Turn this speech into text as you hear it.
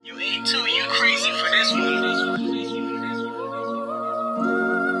Ep.2, you crazy for this one.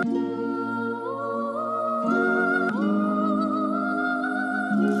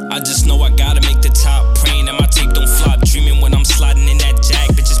 I just know I gotta make the top, praying that my tape don't flop. Dreaming when I'm sliding in that jack,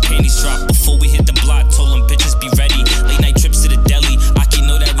 bitches panties drop. Before we hit the block, told them bitches be ready. Late night trips to the deli, I can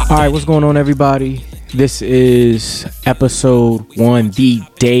know that we. Alright, what's going on, everybody? This is episode 1, the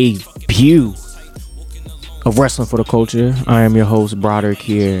debut of Wrestling for the Culture. I am your host, Broderick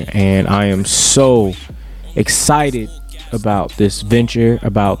here, and I am so excited about this venture,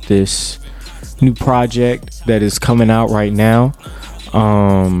 about this new project that is coming out right now.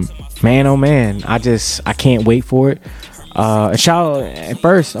 Man, oh man, I can't wait for it. At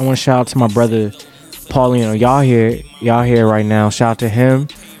first, I want to shout out to my brother Paulino. Y'all here right now. Shout out to him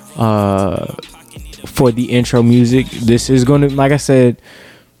for the intro music. This is gonna, like I said,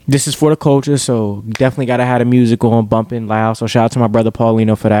 this is for the culture, so definitely gotta have the music on bumping loud. So shout out to my brother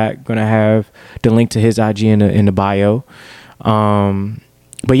Paulino for that. Gonna have the link to his IG in the bio.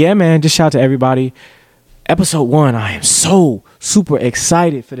 But yeah, man, just shout out to everybody. Episode 1, I am so super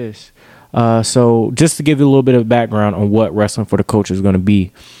excited for this. So just to give you a little bit of background on what Wrestling for the Culture is going to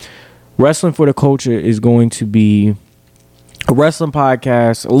be. Wrestling for the Culture is going to be a wrestling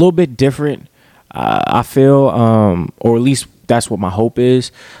podcast, a little bit different, I feel, or at least that's what my hope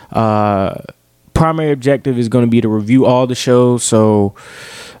is. Primary objective is going to be to review all the shows. So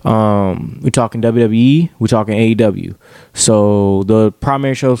we're talking WWE, we're talking AEW. So the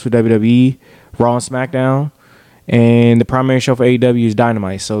primary shows for WWE, Raw and SmackDown, and the primary show for AEW is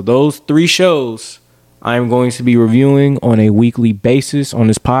Dynamite. So those 3 shows I am going to be reviewing on a weekly basis on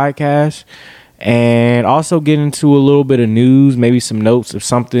this podcast, and also get into a little bit of news, maybe some notes if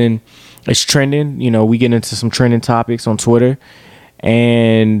something is trending. You know, we get into some trending topics on Twitter,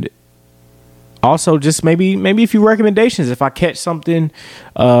 and also just maybe a few recommendations if I catch something,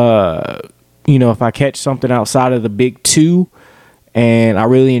 if I catch something outside of the big 2 and I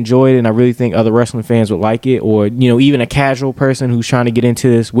really enjoy it and I really think other wrestling fans would like it, or, even a casual person who's trying to get into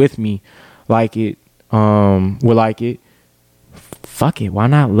this with me would like it, fuck it, why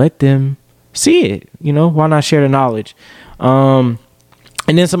not let them see it? Why not share the knowledge? And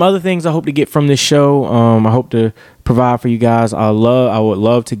then some other things I hope to get from this show. I hope to provide for you guys. I would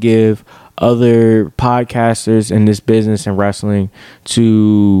love to give other podcasters in this business and wrestling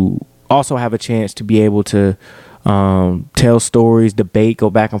to also have a chance to be able to tell stories, debate, go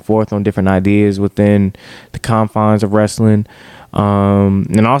back and forth on different ideas within the confines of wrestling.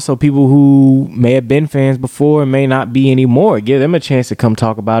 And also people who may have been fans before and may not be anymore. Give them a chance to come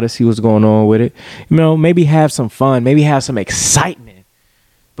talk about it, see what's going on with it. Maybe have some fun, maybe have some excitement,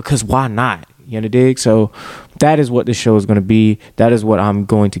 because why not? You know, dig? So that is what this show is going to be. That is what I'm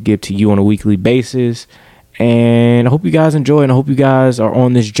going to give to you on a weekly basis. And I hope you guys enjoy, and I hope you guys are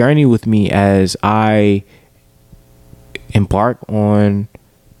on this journey with me as I embark on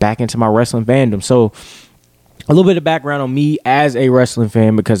back into my wrestling fandom. So a little bit of background on me as a wrestling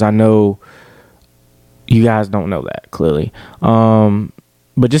fan, because I know you guys don't know that clearly.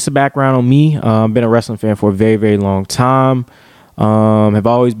 But just a background on me. I've been a wrestling fan for a very, very long time. Have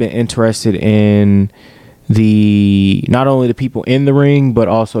always been interested in not only the people in the ring, but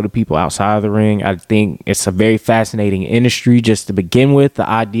also the people outside of the ring. I think it's a very fascinating industry just to begin with. The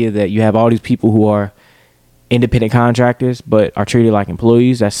idea that you have all these people who are independent contractors but are treated like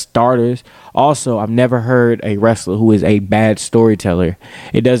employees as starters. Also, I've never heard a wrestler who is a bad storyteller.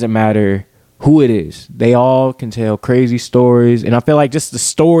 It doesn't matter who it is. They all can tell crazy stories. And I feel like just the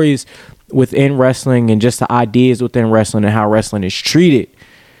stories within wrestling and just the ideas within wrestling and how wrestling is treated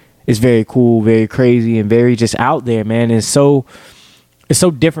is very cool, very crazy, and very just out there, man. It's so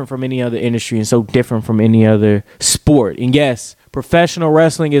different from any other industry and so different from any other sport. And yes, professional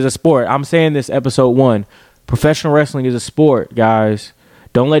wrestling is a sport. I'm saying this episode 1. Professional wrestling is a sport, guys.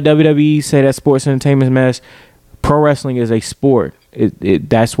 Don't let WWE say that sports entertainment mess. Pro wrestling is a sport.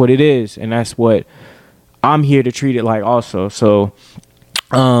 That's what it is, and that's what I'm here to treat it like also. So,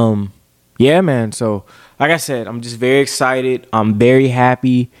 yeah, man. So, like I said, I'm just very excited. I'm very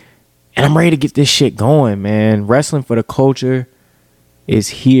happy, and I'm ready to get this shit going, man. Wrestling for the Culture is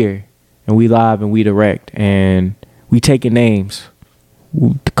here, and we live and we direct, and we taking names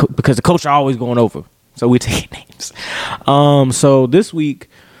because the culture always going over. So we taking names. So this week,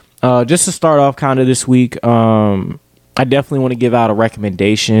 just to start off kind of this week, I definitely want to give out a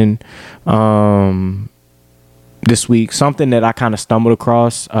recommendation this week. Something that I kind of stumbled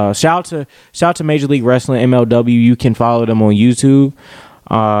across. Shout out to Major League Wrestling, MLW. You can follow them on YouTube.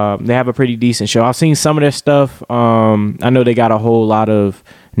 They have a pretty decent show. I've seen some of their stuff. I know they got a whole lot of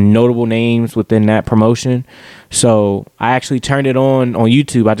notable names within that promotion. So I actually turned it on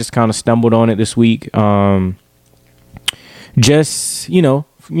YouTube. I just kind of stumbled on it this week. Just, on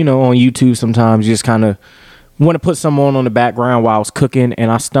YouTube sometimes you just kind of want to put someone on the background while I was cooking,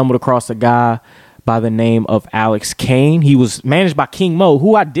 and I stumbled across a guy by the name of Alex Kane. He was managed by King Mo,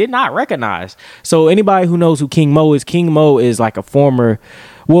 who I did not recognize. So anybody who knows who King Mo is like a former,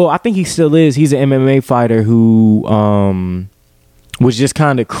 well, I think he still is. He's an MMA fighter who was just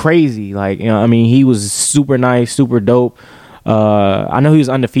kind of crazy. Like, he was super nice, super dope. I know he was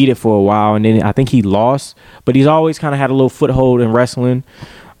undefeated for a while, and then I think he lost, but he's always kind of had a little foothold in wrestling.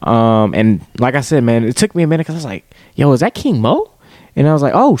 And like I said, man, it took me a minute because I was like, yo, is that King Mo? And I was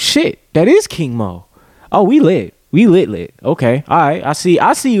like, oh shit, that is King Mo. Oh, we lit. Okay. All right. I see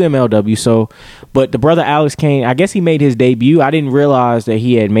you, MLW. So, but the brother Alex Kane, I guess he made his debut. I didn't realize that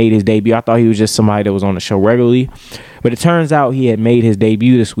he had made his debut. I thought he was just somebody that was on the show regularly, but it turns out he had made his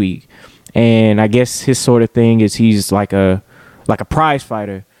debut this week. And I guess his sort of thing is he's like a prize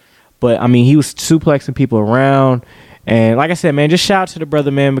fighter. But he was suplexing people around. And like I said, man, just shout out to the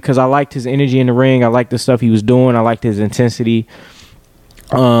brother, man, because I liked his energy in the ring. I liked the stuff he was doing. I liked his intensity.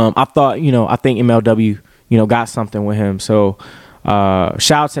 I think MLW, got something with him. So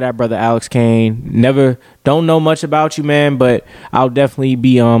shout out to that brother Alex Kane. Don't know much about you, man, but I'll definitely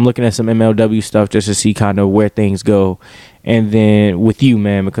be looking at some MLW stuff just to see kind of where things go. And then with you,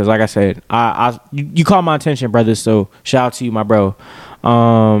 man, because like I said, you caught my attention, brother. So shout out to you, my bro.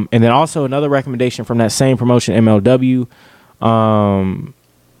 And then also another recommendation from that same promotion, MLW,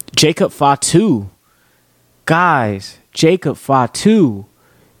 Jacob Fatu. Guys, Jacob Fatu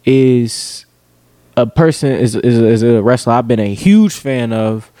is a wrestler I've been a huge fan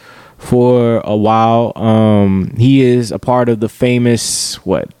of for a while. He is a part of the famous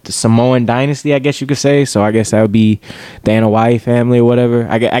the Samoan dynasty, I guess you could say. So I guess that would be the Anoa'i family or whatever.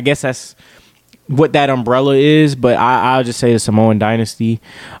 I guess that's what that umbrella is, but I'll just say the Samoan dynasty,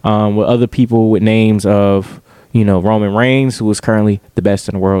 with other people with names of Roman Reigns, who is currently the best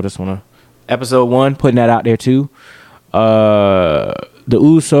in the world. Just want to episode 1 putting that out there too. The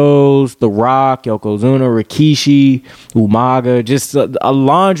Usos, The Rock, Yokozuna, Rikishi, Umaga, just a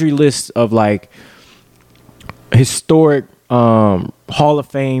laundry list of like historic Hall of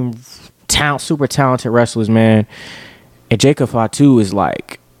Fame super talented wrestlers, man. And Jacob Fatu is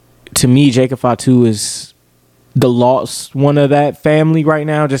like, to me, Jacob Fatu is the lost one of that family right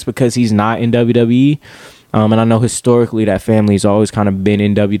now, just because he's not in WWE. And I know historically that family's always kind of been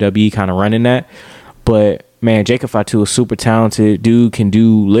in WWE, kind of running that. But man, Jacob Fatu is super talented. Dude can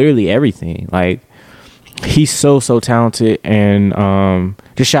do literally everything. Like, he's so talented. And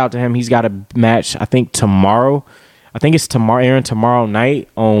just shout out to him. He's got a match, I think tomorrow. I think it's airing tomorrow night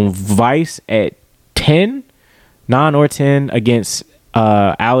on Vice at 9 or 10 against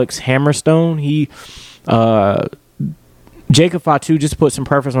Alex Hammerstone. Jacob Fatu, just to put some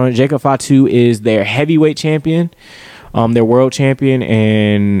preference on it, Jacob Fatu is their heavyweight champion, their world champion,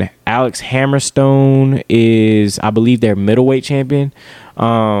 and Alex Hammerstone is, I believe, their middleweight champion.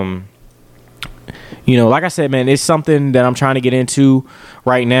 Like I said, man, it's something that I'm trying to get into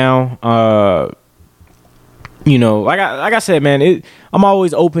right now. Like I said, man, I'm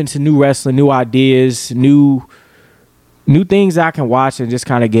always open to new wrestling, new ideas, new things I can watch and just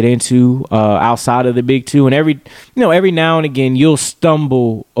kind of get into outside of the big two. And every now and again, you'll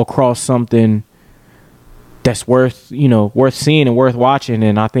stumble across something that's worth seeing and worth watching.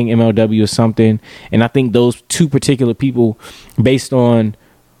 And I think MLW is something. And I think those two particular people, based on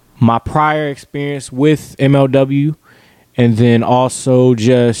my prior experience with MLW, and then also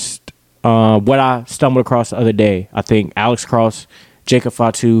just what I stumbled across the other day, I think Alex Cross, Jacob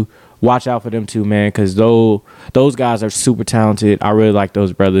Fatu, watch out for them too, man, because those guys are super talented. I really like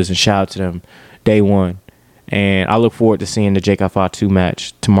those brothers, and shout out to them day one. And I look forward to seeing the Jacob Fatu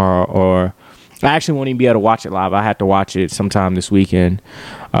match tomorrow. Or I actually won't even be able to watch it live. I have to watch it sometime this weekend.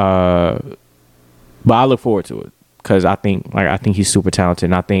 But I look forward to it because I think he's super talented.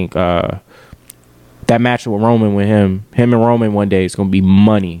 And I think that match with Roman, with him and Roman one day, is going to be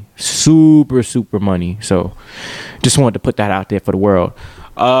money. Super money. So just wanted to put that out there for the world.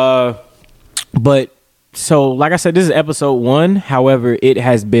 But so like I said, this is episode 1. However, it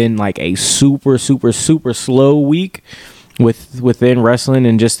has been like a super slow week within wrestling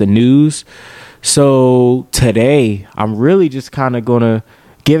and just the news. So today I'm really just kind of gonna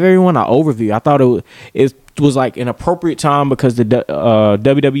give everyone an overview. I thought it was like an appropriate time because the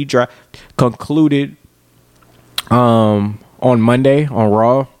WWE draft concluded on Monday on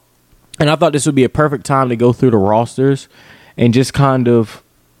Raw, and I thought this would be a perfect time to go through the rosters and just kind of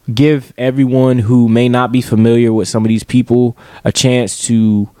give everyone who may not be familiar with some of these people a chance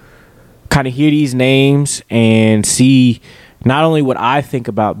to kind of hear these names and see not only what I think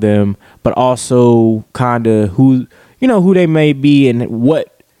about them, but also kind of who they may be and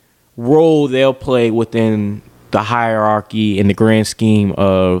what role they'll play within the hierarchy in the grand scheme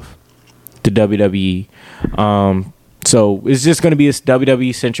of the WWE. So it's just going to be a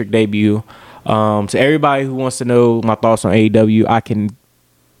WWE centric debut. So everybody who wants to know my thoughts on AEW,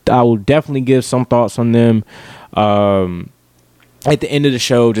 I will definitely give some thoughts on them at the end of the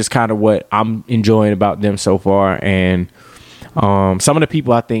show, just kind of what I'm enjoying about them so far, and some of the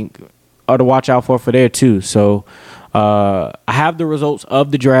people I think are to watch out for there too. So I have the results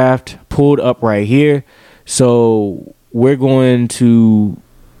of the draft pulled up right here. So we're going to,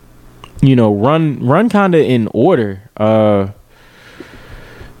 run kind of in order.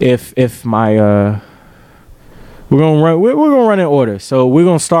 If my we're gonna run in order. So we're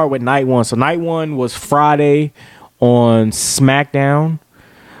gonna start with night one. So night one was Friday on SmackDown.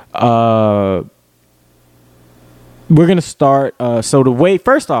 We're gonna start. So the way,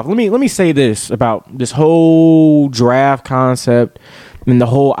 first off, let me say this about this whole draft concept and the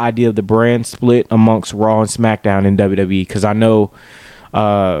whole idea of the brand split amongst Raw and SmackDown in WWE, because I know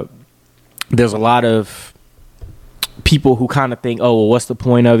there's a lot of people who kind of think, oh, well, what's the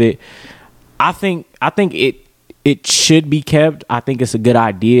point of it? I think it should be kept. I think it's a good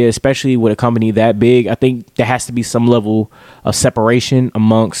idea, especially with a company that big. I think there has to be some level of separation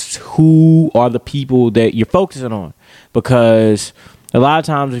amongst who are the people that you're focusing on, because a lot of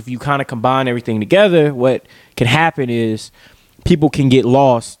times if you kind of combine everything together, what can happen is people can get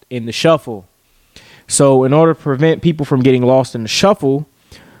lost in the shuffle. So in order to prevent people from getting lost in the shuffle,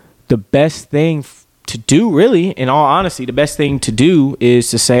 the best thing to do, really, in all honesty, the best thing to do is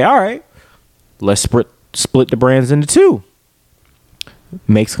to say, all right, let's split the brands into two.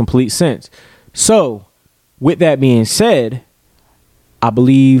 Makes complete sense. So with that being said, I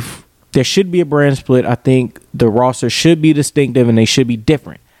believe there should be a brand split. I think the roster should be distinctive and they should be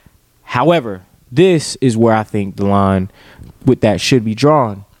different. However, this is where I think the line with that should be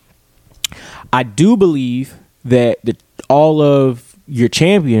drawn. I do believe that all of your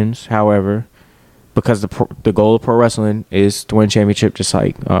champions, however, because the goal of pro wrestling is to win championship, just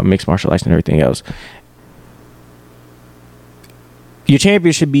like mixed martial arts and everything else. Your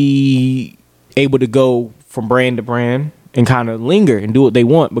champion should be able to go from brand to brand and kind of linger and do what they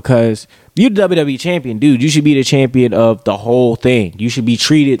want, because you're the WWE champion, dude. You should be the champion of the whole thing. You should be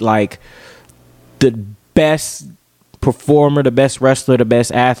treated like the best performer, the best wrestler, the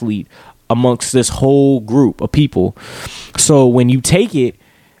best athlete amongst this whole group of people. So when you take it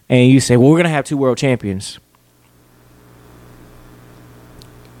and you say, well, we're going to have two world champions,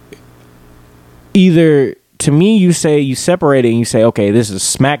 either, to me, you separate it and you say, okay, this is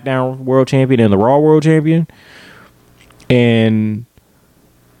SmackDown world champion and the Raw world champion. And,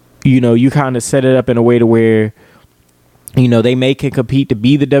 you kind of set it up in a way to where, they may can compete to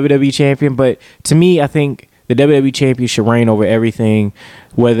be the WWE champion. But to me, I think the WWE champion should reign over everything.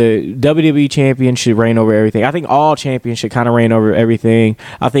 Whether WWE champion should reign over everything. I think all champions should kind of reign over everything.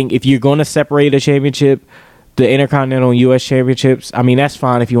 I think if you're going to separate a championship, the Intercontinental and U.S. championships, I mean, that's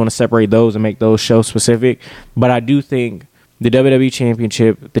fine if you want to separate those and make those show specific. But I do think the WWE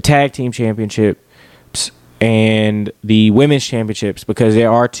championship, the tag team championships, and the women's championships, because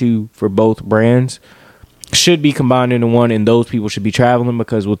there are two for both brands, should be combined into one, and those people should be traveling,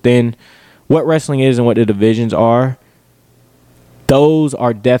 because within what wrestling is and what the divisions are, those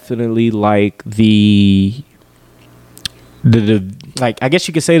are definitely like the like, I guess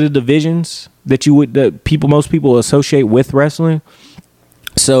you could say the divisions that most people associate with wrestling.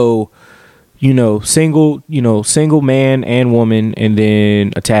 So, single man and woman, and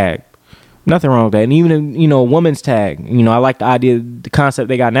then a tag. Nothing wrong with that. And even, a women's tag. I like the concept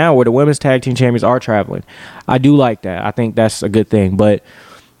they got now where the women's tag team champions are traveling. I do like that. I think that's a good thing. But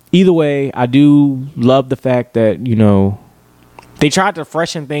either way, I do love the fact that, they tried to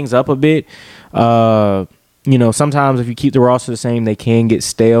freshen things up a bit. Sometimes if you keep the roster the same, they can get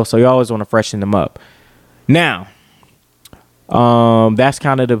stale. So you always want to freshen them up. Now, that's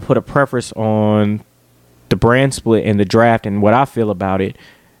kind of to put a preface on the brand split and the draft and what I feel about it.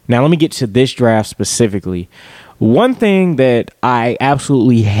 Now, let me get to this draft specifically. One thing that I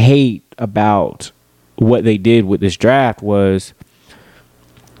absolutely hate about what they did with this draft was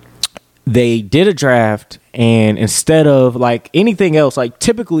they did a draft, and instead of like anything else, like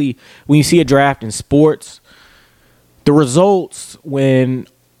typically when you see a draft in sports, the results, when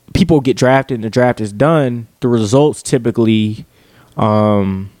people get drafted and the draft is done, the results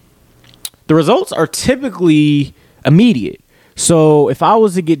are typically immediate. So if I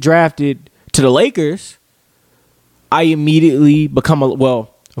was to get drafted to the Lakers, I immediately become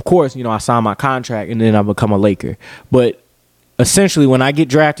of course, I sign my contract and then I become a Laker. But essentially, when I get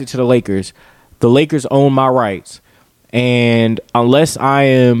drafted to the Lakers own my rights. And unless I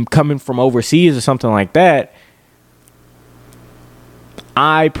am coming from overseas or something like that,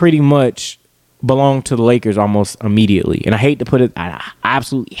 I pretty much belong to the Lakers almost immediately. And I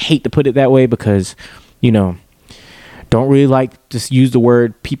absolutely hate to put it that way because, don't really like to use the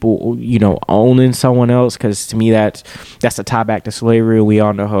word people, owning someone else, because to me that's a tie back to slavery, and we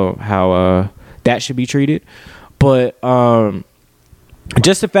all know how that should be treated. But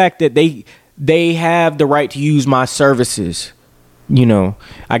just the fact that they have the right to use my services,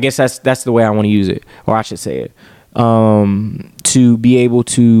 I guess that's the way I want to use it, or I should say it, to be able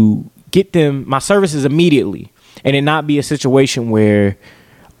to get them my services immediately, and it not be a situation where,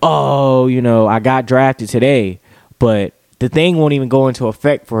 I got drafted today, but the thing won't even go into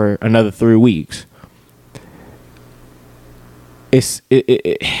effect for another 3 weeks.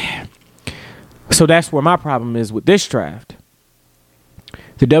 So that's where my problem is with this draft.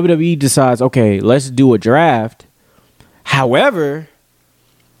 The WWE decides, okay, let's do a draft. However,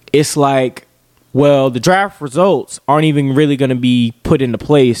 it's like, well, the draft results aren't even really going to be put into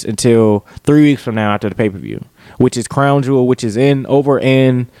place until 3 weeks from now after the pay-per-view, which is Crown Jewel, which is over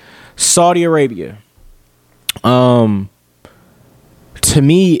in Saudi Arabia. To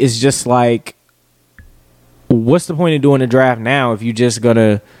me, it's just like, what's the point of doing a draft now if it's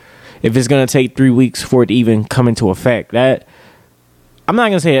gonna take 3 weeks for it to even come into effect? That, I'm not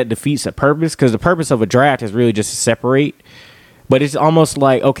gonna say that defeats the purpose, because the purpose of a draft is really just to separate. But it's almost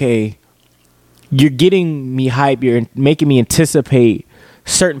like, okay, you're getting me hype, you're making me anticipate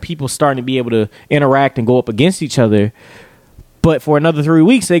certain people starting to be able to interact and go up against each other. But for another 3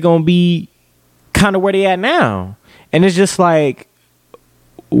 weeks, they're gonna be kind of where they at now. And it's just like,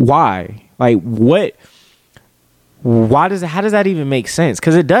 why? Like, what? How does that even make sense?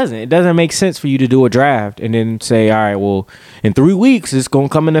 Because it doesn't make sense for you to do a draft and then say, all right, well, in 3 weeks it's gonna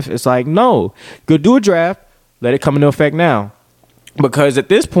come into. It's like, no, go do a draft, let it come into effect now. Because at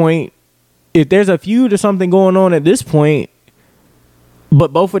this point, if there's a feud or something going on at this point,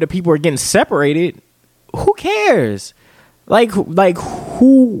 but both of the people are getting separated, who cares? Like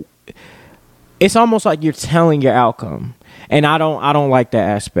who? It's almost like you're telling your outcome, and I don't like that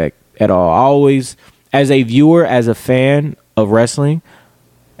aspect at all. I always, as a viewer, as a fan of wrestling,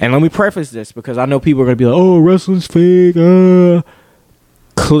 and let me preface this because I know people are gonna be like, "Oh, wrestling's fake."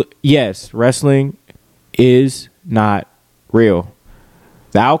 Yes, wrestling is not real.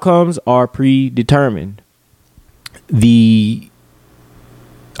 The outcomes are predetermined. The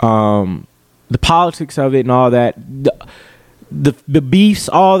politics of it and all that, the beefs,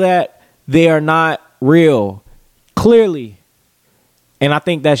 all that, they are not real, clearly. And I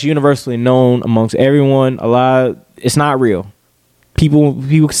think that's universally known amongst everyone. It's not real. People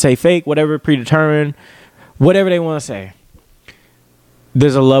can say fake, whatever, predetermined, whatever they want to say.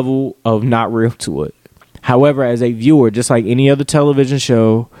 There's a level of not real to it. However, as a viewer, just like any other television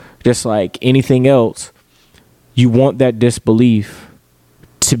show, just like anything else, you want that disbelief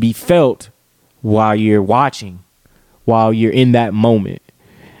to be felt while you're watching, while you're in that moment.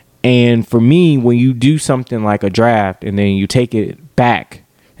 And for me, when you do something like a draft and then you take it back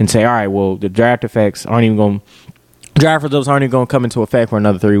and say, all right, well, the draft results aren't even going to come into effect for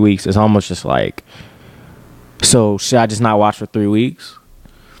another 3 weeks, it's almost just like, so should I just not watch for 3 weeks?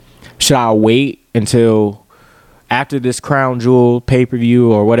 Should I wait until after this Crown Jewel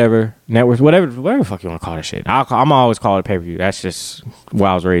pay-per-view or whatever, network, whatever the fuck you want to call this shit? I'm always call it pay-per-view. That's just what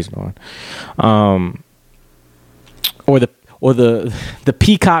I was raised on. Or the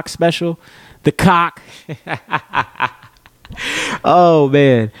Peacock special, the cock. Oh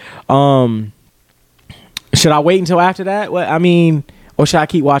man. Should I wait until after that? Or should I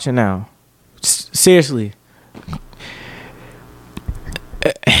keep watching now? Seriously.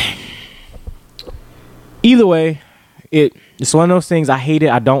 Either way, it's one of those things. I hate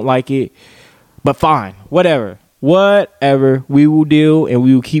it. I don't like it. But fine, whatever. We will deal, and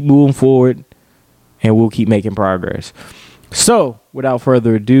we will keep moving forward, and we'll keep making progress. So, without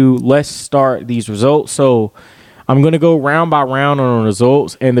further ado, let's start these results. So, I'm going to go round by round on the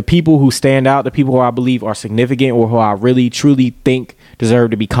results, and the people who stand out, the people who I believe are significant or who I really, truly think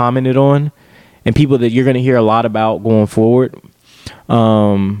deserve to be commented on, and people that you're going to hear a lot about going forward.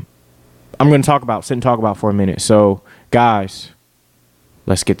 I'm going to sit and talk about for a minute. So, guys,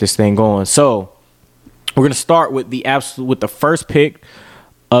 let's get this thing going. So, we're going to start with the first pick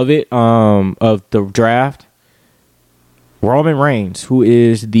of the draft. Roman Reigns, who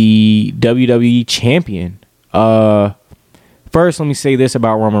is the WWE champion. first, let me say this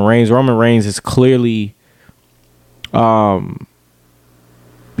about Roman Reigns. Roman Reigns is clearly,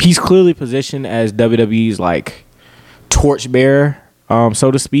 he's clearly positioned as WWE's like torchbearer,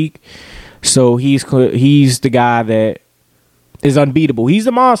 so to speak. So he's the guy that is unbeatable. He's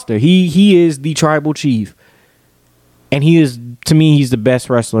the monster. He is the tribal chief, and he is, to me, he's the best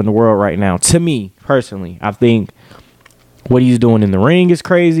wrestler in the world right now. To me personally, I think what he's doing in the ring is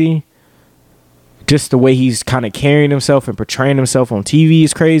crazy. Just the way he's kind of carrying himself and portraying himself on TV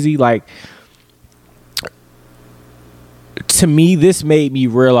is crazy. Like, to me, this made me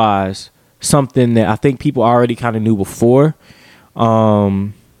realize something that I think people already kind of knew before.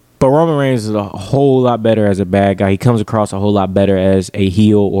 But Roman Reigns is a whole lot better as a bad guy. He comes across a whole lot better as a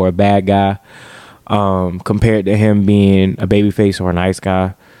heel or a bad guy, compared to him being a babyface or a nice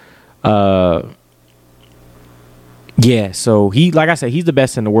guy. Yeah, so like I said, he's the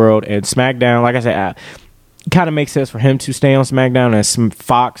best in the world. And SmackDown, like I said, it kind of makes sense for him to stay on SmackDown, as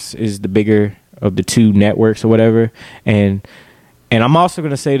Fox is the bigger of the two networks or whatever. And I'm also going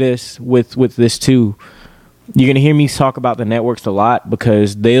to say this with this too. You're going to hear me talk about the networks a lot,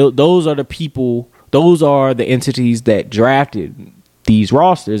 because those are the people, those are the entities that drafted these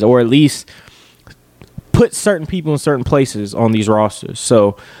rosters, or at least put certain people in certain places on these rosters.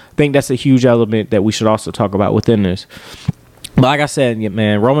 So I think that's a huge element that we should also talk about within this. But like I said,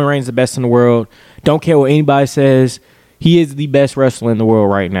 man, Roman Reigns is the best in the world. Don't care what anybody says. He is the best wrestler in the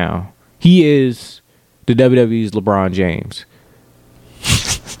world right now. He is the WWE's LeBron James.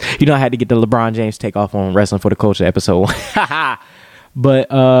 You know, I had to get the LeBron James takeoff on Wrestling for the Culture episode 1. But,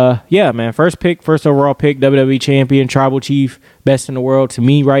 yeah, man, first overall pick, WWE champion, tribal chief, best in the world to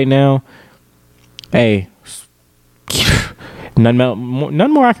me right now. Hey, none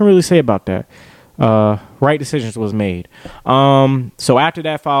more I can really say about that. Right decisions was made. So after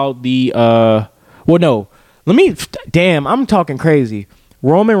that followed the, I'm talking crazy.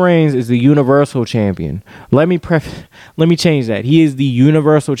 Roman Reigns is the Universal Champion. Let me change that. He is the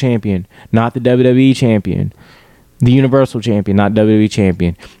Universal Champion, not the WWE Champion. The Universal Champion, not WWE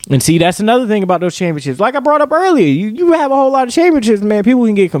Champion. And see, that's another thing about those championships. Like I brought up earlier, you have a whole lot of championships, man. People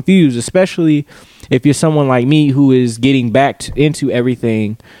can get confused, especially if you're someone like me who is getting back into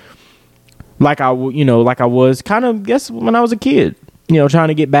everything like I was kind of, guess, when I was a kid. Trying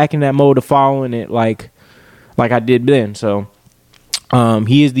to get back in that mode of following it like I did then. So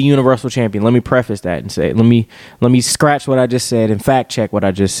he is the Universal Champion. Let me preface that and say, let me scratch what I just said and fact check what I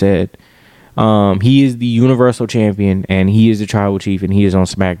just said. He is the Universal Champion, and he is the Tribal Chief, and he is on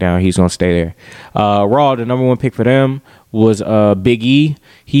SmackDown. He's gonna stay there. Raw, the number one pick for them was Big E.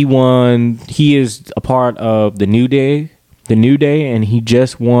 He won. He is a part of the New Day, and he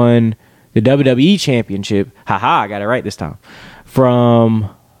just won the WWE Championship. Haha, I got it right this time,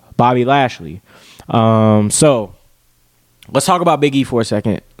 from Bobby Lashley. So let's talk about Big E for a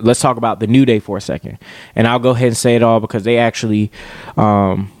second. Let's talk about the New Day for a second. And I'll go ahead and say it all, because they actually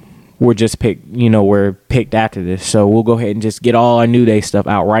were just picked, were picked after this. So we'll go ahead and just get all our New Day stuff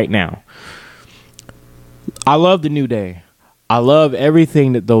out right now. I love the New Day. I love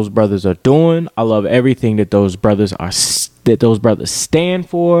everything that those brothers are doing. I love everything that those brothers stand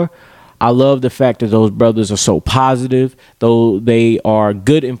for. I love the fact that those brothers are so positive, though they are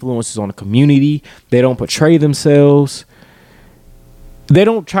good influences on the community. They don't portray themselves. They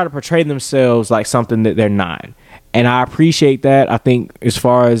don't try to portray themselves like something that they're not. And I appreciate that. I think as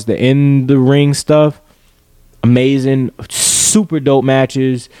far as the in-the-ring stuff, amazing, super dope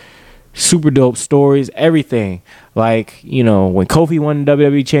matches, super dope stories, everything. Like, when Kofi won the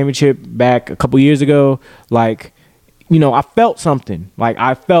WWE Championship back a couple years ago, like, I felt something. Like,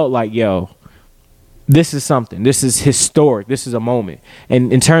 I felt like, yo, this is something. This is historic. This is a moment.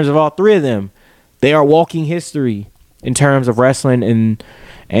 And in terms of all three of them, they are walking history in terms of wrestling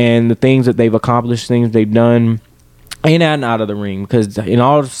and the things that they've accomplished, things they've done in and out of the ring. Because in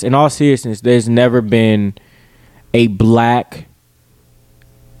all seriousness, there's never been a black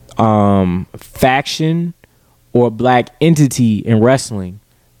faction or black entity in wrestling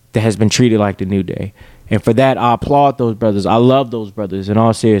that has been treated like the New Day. And for that, I applaud those brothers. I love those brothers in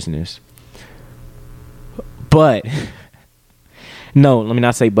all seriousness. But, no, let me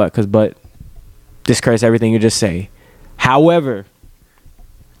not say but, because but discredits everything you just say. However,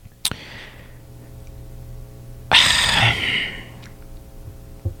 I'm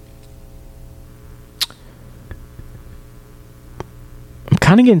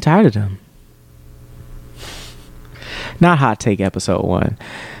kind of getting tired of them. Not hot take episode 1.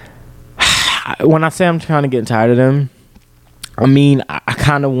 When I say I'm kind of getting tired of them, I mean, I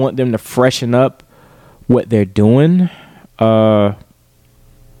kind of want them to freshen up what they're doing. The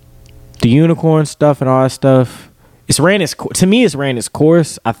unicorn stuff and all that stuff to me, it's ran its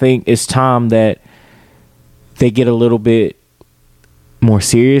course. I think it's time that they get a little bit more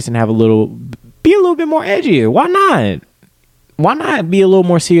serious and be a little bit more edgier. Why not? Why not be a little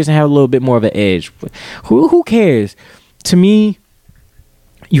more serious and have a little bit more of an edge? Who cares? To me,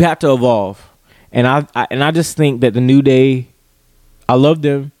 you have to evolve. And I just think that the New Day, I love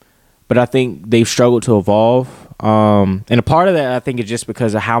them, but I think they've struggled to evolve. And a part of that, I think, is just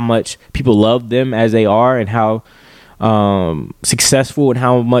because of how much people love them as they are, and how successful and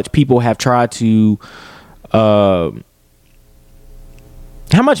how much people have tried to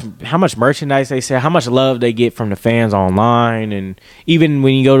how much merchandise they sell, how much love they get from the fans online, and even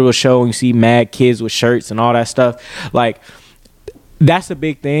when you go to a show and you see mad kids with shirts and all that stuff, like, that's a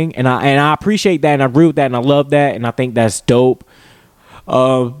big thing, and I appreciate that, and I agree with that, and I love that, and I think that's dope.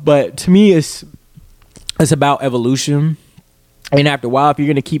 But to me, it's about evolution, and after a while, if you're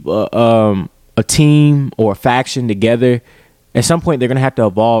gonna keep a team or a faction together, at some point they're gonna have to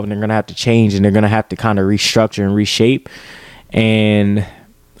evolve, and they're gonna have to change, and they're gonna have to kind of restructure and reshape. And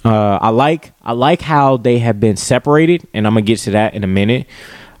I like how they have been separated, and I'm gonna get to that in a minute.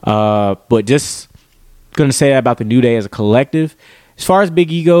 But just gonna say that about the New Day as a collective. As far as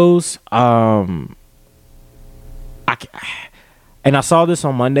Big E goes, and I saw this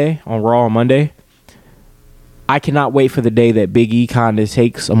on Raw on Monday. I cannot wait for the day that Big E kind of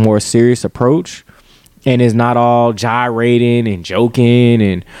takes a more serious approach and is not all gyrating and joking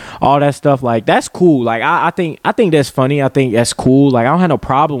and all that stuff. Like, that's cool. Like, I think that's funny. I think that's cool. Like, I don't have no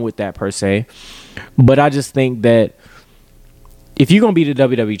problem with that per se. But I just think that if you're gonna be the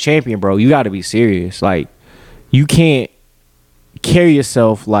WWE champion, bro, you got to be serious. Like, you can't carry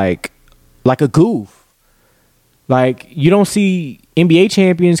yourself like a goof. Like, you don't see NBA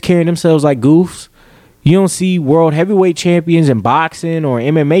champions carrying themselves like goofs. You don't see world heavyweight champions in boxing or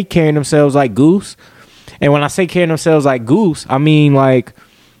MMA carrying themselves like goofs. And when I say carrying themselves like goofs, I mean, like,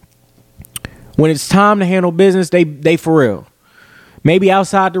 when it's time to handle business, they for real. Maybe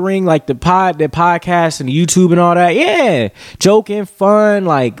outside the ring, like the podcast and YouTube and all that, yeah, joking, fun,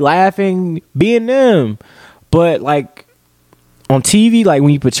 like laughing, being them. But like on TV, like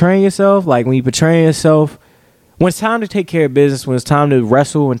when you portraying yourself, when it's time to take care of business, when it's time to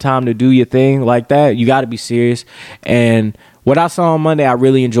wrestle, when time to do your thing like that, you got to be serious. And what I saw on Monday, I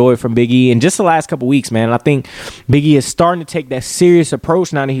really enjoyed from Big E. And just the last couple weeks, man, I think Big E is starting to take that serious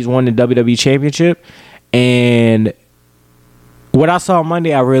approach now that he's won the WWE Championship. And what I saw on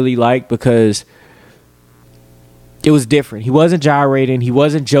Monday, I really liked, because it was different. He wasn't gyrating. He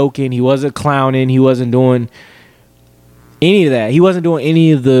wasn't joking. He wasn't clowning. He wasn't doing any of that. He wasn't doing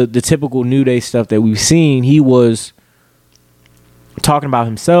any of the typical New Day stuff that we've seen. He was talking about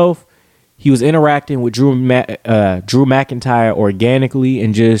himself. He was interacting with Drew McIntyre organically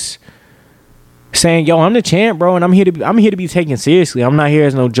and just saying, "Yo, I'm the champ, bro, and I'm here to be taken seriously. I'm not here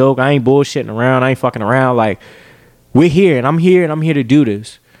as no joke. I ain't bullshitting around. I ain't fucking around. Like, we're here, and I'm here to do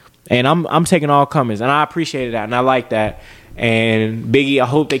this. And I'm taking all comers." And I appreciated that, and I like that. And Big E, I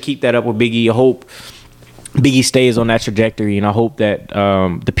hope they keep that up with Big E. I hope Big E stays on that trajectory, and I hope that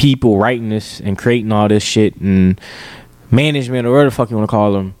the people writing this and creating all this shit and management, or whatever the fuck you want to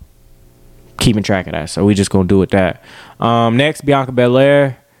call them, keeping track of that. So we just gonna do with that. Next, Bianca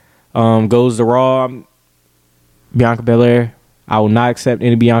Belair goes to Raw. Bianca Belair, I will not accept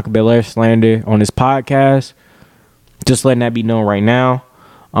any Bianca Belair slander on this podcast. Just letting that be known right now.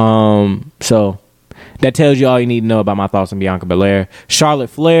 So that tells you all you need to know about my thoughts on Bianca Belair. Charlotte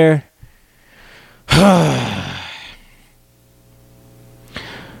Flair.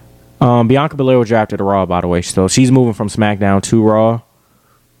 Bianca Belair was drafted to Raw, by the way. So she's moving from SmackDown to Raw.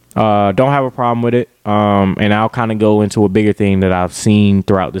 Don't have a problem with it. And I'll kind of go into a bigger thing that I've seen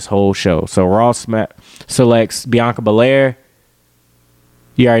throughout this whole show. So Raw selects Bianca Belair.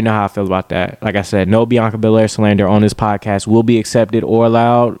 You already know how I feel about that. Like I said, no Bianca Belair slander on this podcast will be accepted or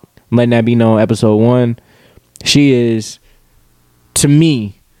allowed. I'm letting that be known. Episode 1. She is, to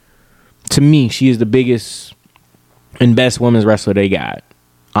me, she is the biggest and best women's wrestler they got.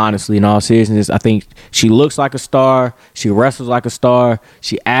 Honestly, in all seriousness, I think she looks like a star. She wrestles like a star.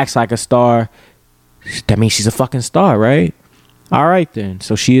 She acts like a star. That means she's a fucking star, right? All right, then.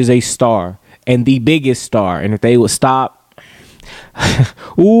 So she is a star, and the biggest star. And if they would stop,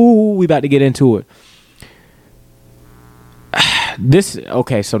 ooh, we about to get into it.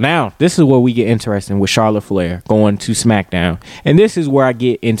 So now this is where we get interesting with Charlotte Flair going to SmackDown, and this is where I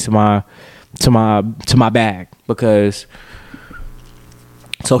get into my bag, because.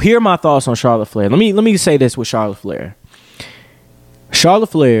 So here are my thoughts on Charlotte Flair. Let me say this with Charlotte Flair. Charlotte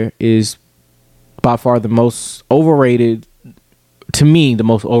Flair is by far the most overrated, to me, the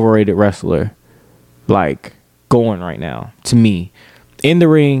most overrated wrestler, like, going right now, to me. In the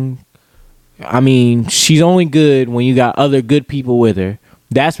ring, I mean, she's only good when you got other good people with her.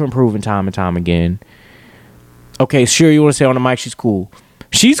 That's been proven time and time again. Okay, sure, you want to say on the mic she's cool.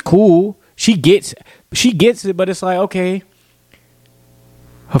 She's cool. She gets it, but it's like, okay,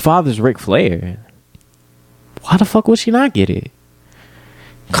 her father's Ric Flair. Why the fuck would she not get it?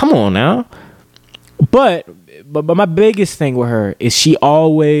 Come on now. But my biggest thing with her is she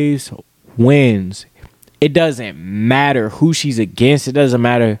always wins. It doesn't matter who she's against. It doesn't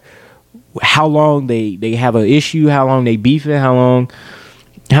matter how long they have an issue, how long they beefing, how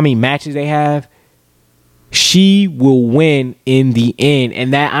many matches they have. She will win in the end.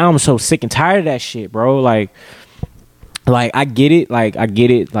 And that, I'm so sick and tired of that shit, bro. Like I get it. Like Vince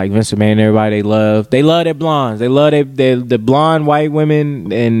McMahon and everybody, they love their blondes. They love the blonde white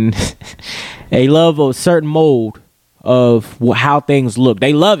women, and they love a certain mold of how things look.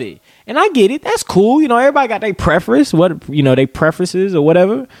 They love it. And I get it. That's cool. You know, everybody got their preference, they preferences or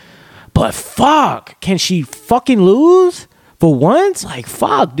whatever. But fuck, can she fucking lose for once? Like,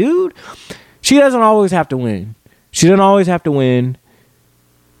 fuck, dude. She doesn't always have to win.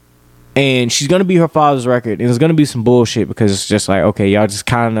 And she's going to be her father's record. And it's going to be some bullshit because it's just like, okay, y'all just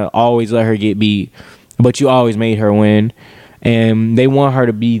kind of always let her get beat. But you always made her win. And they want her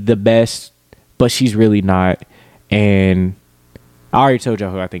to be the best, but she's really not. And I already told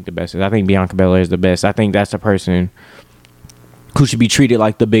y'all who I think the best is. I think Bianca Belair is the best. I think that's the person who should be treated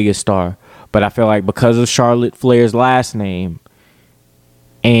like the biggest star. But I feel like because of Charlotte Flair's last name,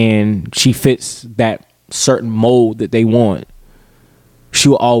 and she fits that certain mold that they want, she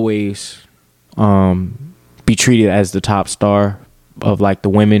will always be treated as the top star of like the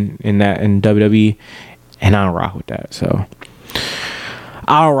women in WWE, and I don't rock with that. So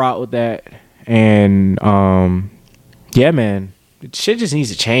I don't rock with that, and yeah, man, shit just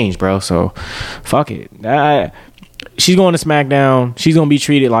needs to change, bro. So fuck it. She's going to SmackDown. She's gonna be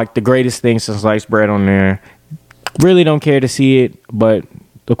treated like the greatest thing since sliced bread on there. Really don't care to see it, but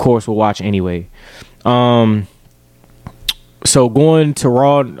of course we'll watch anyway. So going to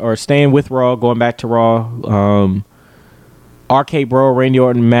Raw, or staying with Raw, going back to Raw, RK Bro, Randy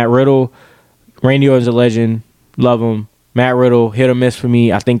Orton, Matt Riddle. Randy Orton's a legend. Love him. Matt Riddle, hit or miss for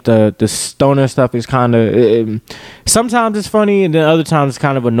me. I think the stoner stuff is kind of... sometimes it's funny, and then other times it's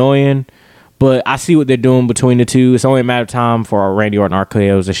kind of annoying. But I see what they're doing between the two. It's only a matter of time for Randy Orton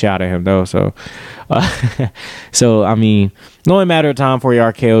RKO's a shot at him, though. So, I mean, it's only a matter of time for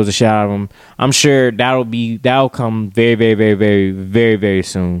your RKO's a shot at him. I'm sure that'll come very, very, very, very, very, very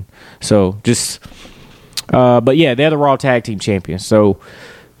soon. So, just... but yeah, they're the Raw Tag Team Champions. So,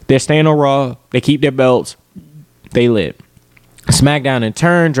 they're staying on Raw. They keep their belts. They lit. SmackDown in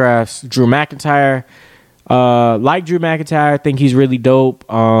turn drafts Drew McIntyre. Like Drew McIntyre, I think he's really dope.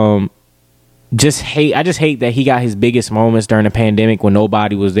 I just hate that he got his biggest moments during the pandemic when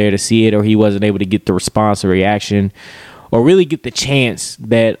nobody was there to see it, or he wasn't able to get the response or reaction, or really get the chance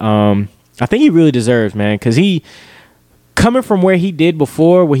that I think he really deserves, man. Because he, coming from where he did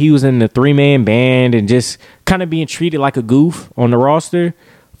before, where he was in the 3-man band and just kind of being treated like a goof on the roster,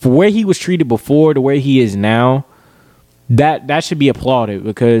 for where he was treated before to where he is now, that should be applauded,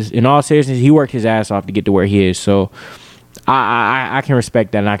 because in all seriousness, he worked his ass off to get to where he is. So I can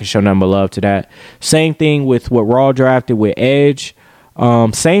respect that, and I can show nothing but love to that. Same thing with what Raw drafted with Edge.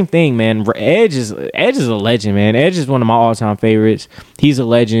 Same thing, man. Edge is a legend, man. Edge is one of my all-time favorites. He's a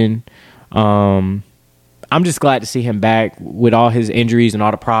legend. I'm just glad to see him back with all his injuries and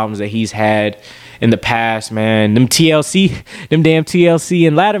all the problems that he's had in the past, man. Them damn TLC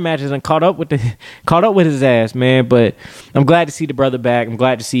and ladder matches and caught up with his ass, man. But I'm glad to see the brother back. I'm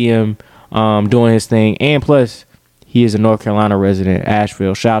glad to see him doing his thing. And plus, he is a North Carolina resident,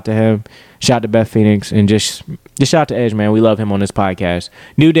 Asheville. Shout out to him. Shout out to Beth Phoenix. And just shout out to Edge, man. We love him on this podcast.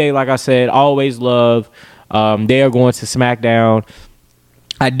 New Day, like I said, always love. They are going to SmackDown.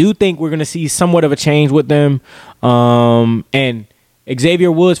 I do think we're going to see somewhat of a change with them. And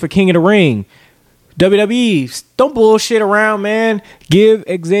Xavier Woods for King of the Ring. WWE, don't bullshit around, man. Give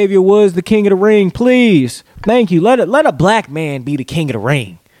Xavier Woods the King of the Ring, please. Thank you. Let a black man be the King of the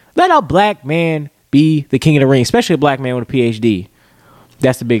Ring. Let a black man be the King of the Ring, especially a black man with a PhD.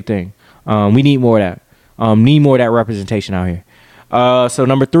 That's the big thing. We need more of that. Need more of that representation out here. So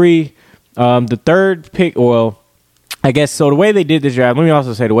number 3, the third pick, well, I guess, so the way they did this draft, let me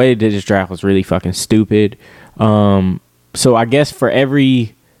also say the way they did this draft was really fucking stupid. So I guess the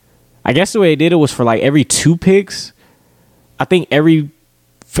way they did it was for like every 2 picks. I think the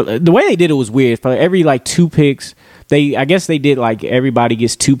way they did it was weird. For every like 2 picks, I guess they did like everybody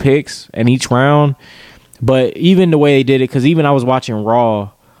gets 2 picks in each round. But even the way they did it, because even I was watching Raw,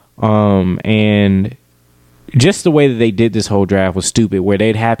 and just the way that they did this whole draft was stupid, where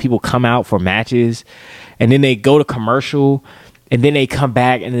they'd have people come out for matches and then they go to commercial and then they come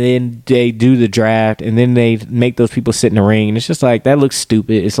back and then they do the draft and then they make those people sit in the ring. And it's just like, that looks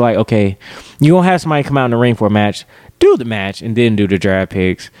stupid. It's like, okay, you're going to have somebody come out in the ring for a match, do the match, and then do the draft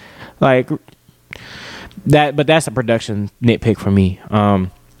picks. Like that, but that's a production nitpick for me.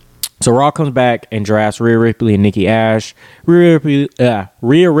 So Raw comes back and drafts Rhea Ripley and Nikki Ash. Rhea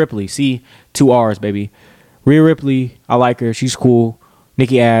Ripley, see, 2 R's, baby. Rhea Ripley, I like her. She's cool.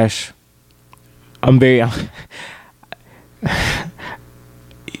 Nikki Ash, either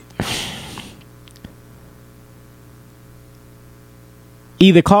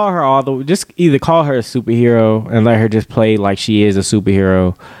call her either call her a superhero and let her just play like she is a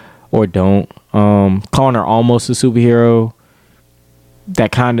superhero, or don't. Calling her almost a superhero,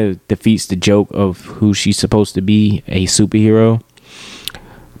 that kind of defeats the joke of who she's supposed to be, a superhero.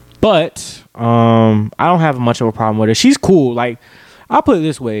 But I don't have much of a problem with her. She's cool. Like, I'll put it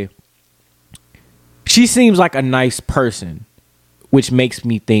this way. She seems like a nice person, which makes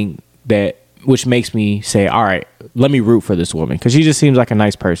me say, all right, let me root for this woman, because she just seems like a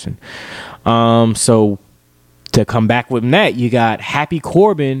nice person. So to come back with that, you got Happy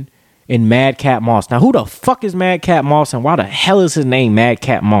Corbin and Madcap Moss. Now, who the fuck is Madcap Moss, and why the hell is his name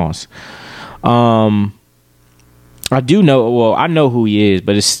Madcap Moss? I do know. Well, I know who he is,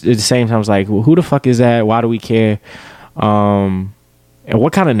 but it's at the same time, it's like, well, who the fuck is that? Why do we care? And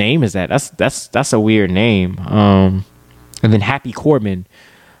what kind of name is that? That's a weird name. And then Happy Corbin.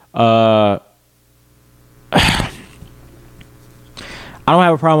 I don't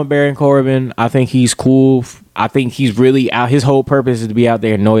have a problem with Baron Corbin. I think he's cool. I think he's really out. His whole purpose is to be out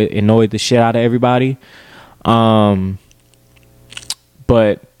there and annoy the shit out of everybody. But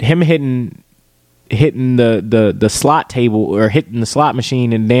him hitting the slot table, or hitting the slot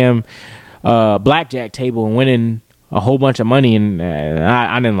machine and damn blackjack table and winning a whole bunch of money, and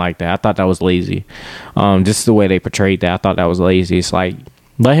I didn't like that. I thought that was lazy. Just the way they portrayed that, I thought that was lazy. It's like,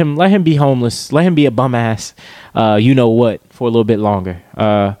 let him be homeless, let him be a bum ass, you know what, for a little bit longer.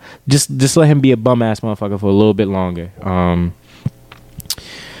 Just let him be a bum ass motherfucker for a little bit longer.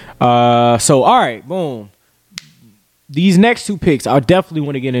 So all right, boom. These next 2 picks I definitely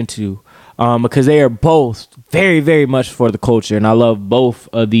want to get into, because they are both very, very much for the culture, and I love both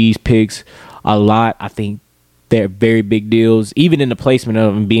of these picks a lot. I think they're very big deals. Even in the placement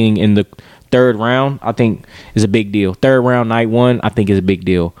of them being in the 3rd round, I think is a big deal. 3rd round, night 1, I think is a big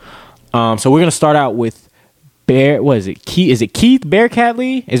deal. So we're gonna start out with Keith Bearcat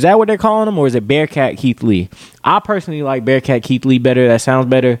Lee? Is that what they're calling him, or is it Bearcat Keith Lee? I personally like Bearcat Keith Lee better. That sounds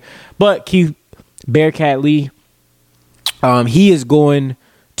better. But Keith Bearcat Lee, he is going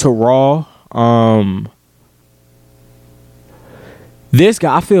to Raw. This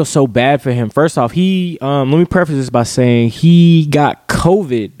guy, I feel so bad for him. First off, let me preface this by saying he got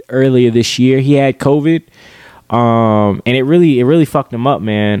COVID earlier this year. He had COVID, and it really fucked him up,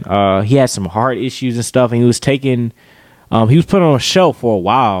 man. He had some heart issues and stuff, and he was put on a shelf for a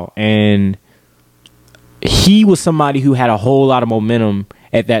while, and he was somebody who had a whole lot of momentum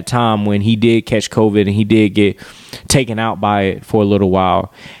at that time when he did catch COVID and he did get taken out by it for a little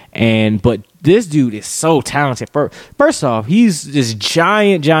while. But this dude is so talented. First off, he's this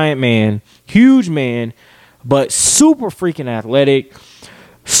giant man, huge man, but super freaking athletic,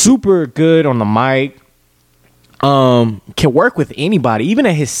 super good on the mic. Can work with anybody, even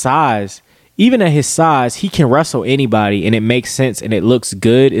at his size. Even at his size, he can wrestle anybody, and it makes sense and it looks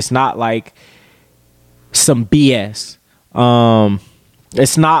good. It's not like some BS.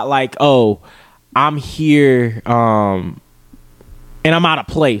 It's not like, oh, I'm here, and I'm out of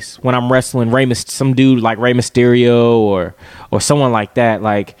place when I'm wrestling some dude like Rey Mysterio or someone like that.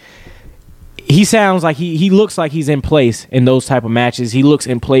 Like, he sounds like he looks like he's in place in those type of matches. He looks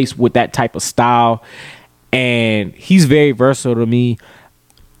in place with that type of style, and he's very versatile to me.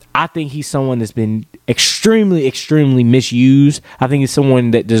 I think he's someone that's been extremely, extremely misused. I think he's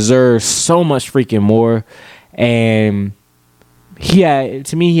someone that deserves so much freaking more, and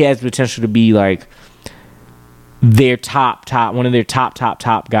to me, he has potential to be like their one of their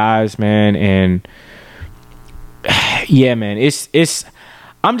top guys, man. And yeah, man,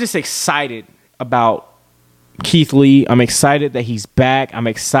 I'm just excited about Keith Lee. I'm excited that he's back. I'm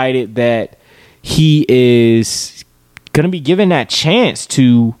excited that he is gonna be given that chance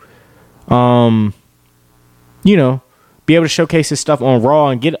to, be able to showcase his stuff on Raw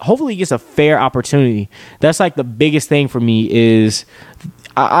and hopefully he gets a fair opportunity. That's like the biggest thing for me is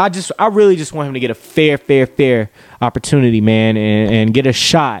I really just want him to get a fair opportunity, man, and get a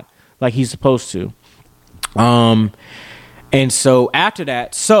shot like he's supposed to. And so after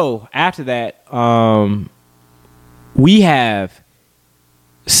that, we have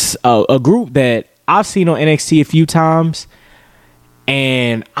a group that I've seen on NXT a few times,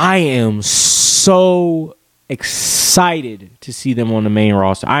 and I am so excited to see them on the main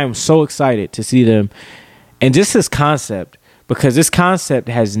roster. I am so excited to see them, and just this concept, because this concept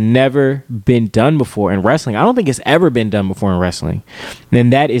has never been done before in wrestling. I don't think it's ever been done before in wrestling,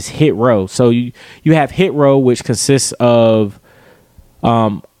 and that is Hit Row. So you have Hit Row, which consists of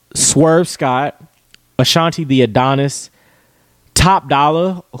Swerve Scott, Ashanti the Adonis, Top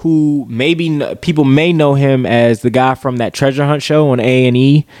Dollar, who maybe people may know him as the guy from that Treasure Hunt show on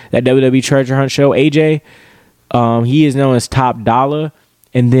A&E, that WWE Treasure Hunt show, AJ. He is known as Top Dollar.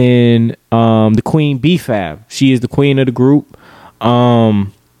 And then the Queen B-Fab. She is the queen of the group.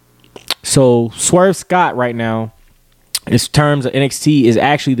 So Swerve Scott right now, in terms of NXT, is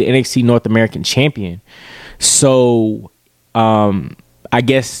actually the NXT North American champion. So I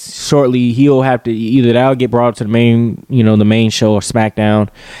guess shortly he'll have to either that'll get brought up to the main, the main show or SmackDown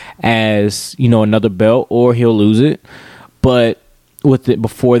as, another belt, or he'll lose it. But with it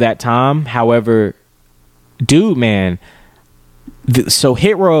before that time, however, dude, man. So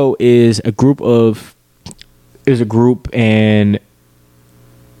Hit Row is a group, and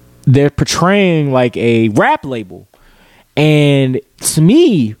they're portraying like a rap label. And to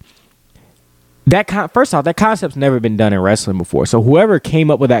me, first off, that concept's never been done in wrestling before. So whoever came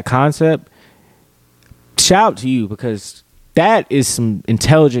up with that concept, shout out to you, because that is some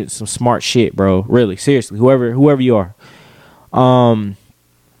intelligent, some smart shit, bro. Really, seriously, whoever you are.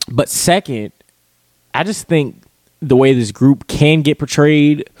 But second, I just think the way this group can get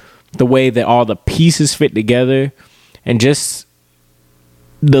portrayed, the way that all the pieces fit together, and just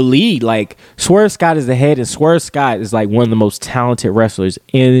the lead. Like, Swerve Scott is the head, and Swerve Scott is like one of the most talented wrestlers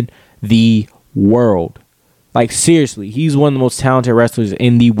in the world. Like, seriously, he's one of the most talented wrestlers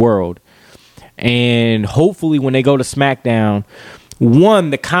in the world. And hopefully when they go to SmackDown,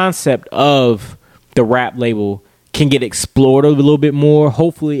 the concept of the rap label can get explored a little bit more.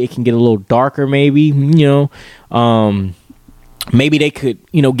 Hopefully it can get a little darker, maybe, maybe they could,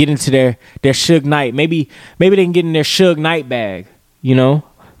 get into their Suge Knight. Maybe they can get in their Suge Knight bag, maybe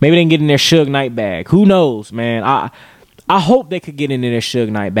they can get in their Suge Knight bag. Who knows, man? I hope they could get into their Suge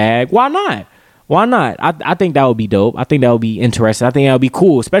Knight bag. Why not? I think that would be dope. I think that would be interesting. I think that would be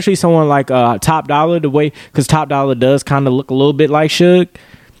cool, especially someone like Top Dollar, because Top Dollar does kind of look a little bit like Suge.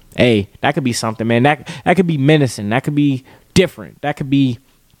 Hey, that could be something, man. That could be menacing. That could be different. That could be,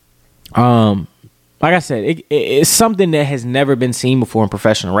 like I said, it's something that has never been seen before in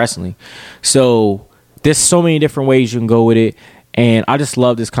professional wrestling. So there's so many different ways you can go with it, and I just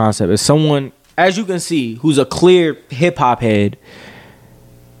love this concept. As someone, as you can see, who's a clear hip hop head,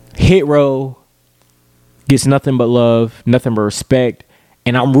 Hit Row gets nothing but love, nothing but respect,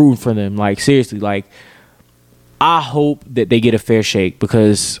 and I'm rooting for them. Like, seriously, like, I hope that they get a fair shake,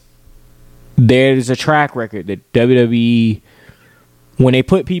 because there's a track record that WWE, when they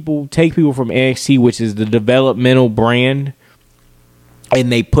take people from NXT, which is the developmental brand,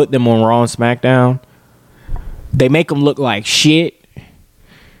 and they put them on Raw and SmackDown, they make them look like shit.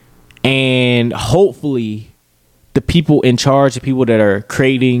 And hopefully the people in charge, the people that are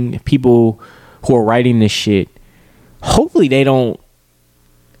creating, people who are writing this shit, hopefully they don't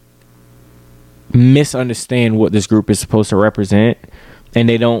misunderstand what this group is supposed to represent, and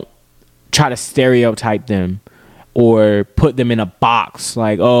they don't try to stereotype them or put them in a box,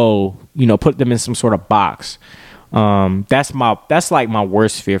 like, put them in some sort of box. That's like my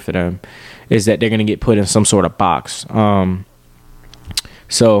worst fear for them, is that they're gonna get put in some sort of box.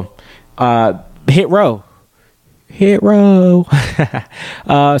 So Hit Row.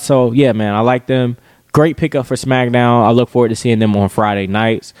 So yeah, man, I like them. Great pickup for SmackDown. I look forward to seeing them on Friday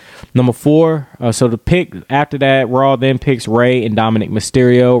nights. Number 4, so the pick after that, Raw then picks Rey and Dominic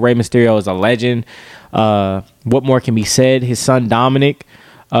Mysterio. Rey Mysterio is a legend. What more can be said? His son Dominic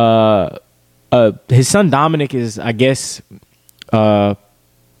is, I guess,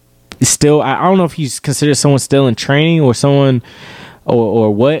 still, I don't know if he's considered someone still in training or someone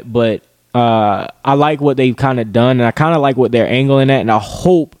or what, but I like what they've kind of done, and I kind of like what they're angling at, and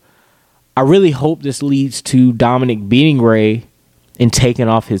I really hope this leads to Dominic beating Rey and taking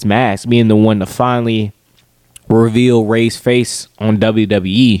off his mask, being the one to finally reveal Rey's face on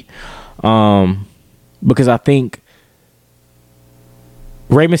WWE. Because I think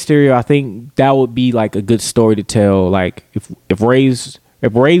Rey Mysterio, I think that would be like a good story to tell. Like, if Rey's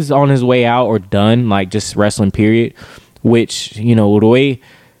on his way out or done, like, just wrestling period, which,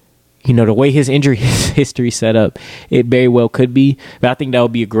 the way his injury history set up, it very well could be. But I think that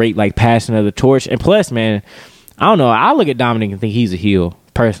would be a great, like, passing of the torch. And plus, man, I don't know. I look at Dominic and think he's a heel,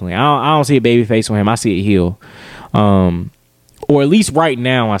 personally. I don't see a baby face on him. I see a heel. Or at least right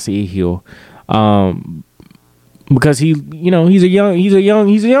now I see a heel. Because he's a young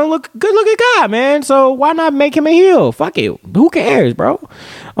good looking guy, man. So why not make him a heel? Fuck it. Who cares, bro?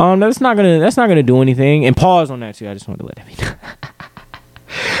 That's not gonna do anything. And pause on that too. I just wanted to let that be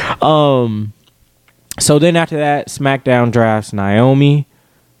known. So then after that, SmackDown drafts Naomi.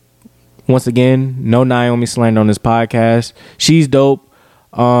 Once again, no Naomi slander on this podcast. She's dope.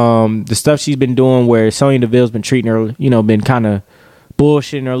 The stuff she's been doing where Sonya Deville's been treating her, been kind of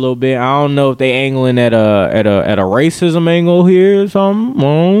bullshitting her a little bit. I don't know if they angling at a racism angle here or something. A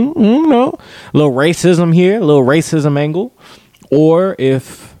little racism here, a little racism angle, or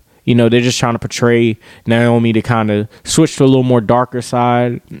if they're just trying to portray Naomi to kind of switch to a little more darker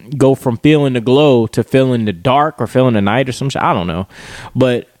side, go from feeling the glow to feeling the dark or feeling the night or some shit. I don't know,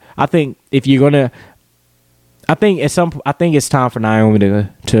 but I think if you're gonna, I think it's time for Naomi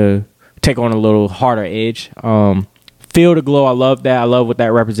to take on a little harder edge. Feel the glow. I love that. I love what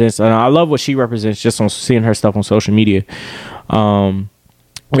that represents. And I love what she represents just on seeing her stuff on social media.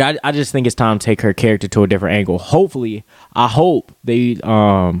 I just think it's time to take her character to a different angle. Hopefully, I hope they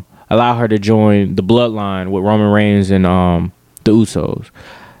allow her to join the bloodline with Roman Reigns and the Usos.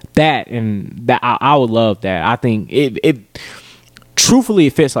 I would love that. I think it truthfully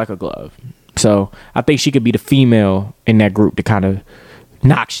it fits like a glove. So I think she could be the female in that group to kind of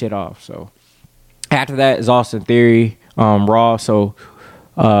knock shit off. So after that is Austin Theory, Raw. So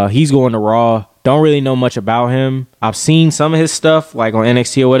he's going to Raw. Don't really know much about him. I've seen some of his stuff like on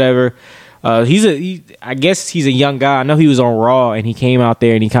NXT or whatever. I guess he's a young guy. I know he was on Raw and he came out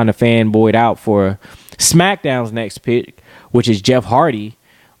there and he kind of fanboyed out for SmackDown's next pick, which is Jeff Hardy,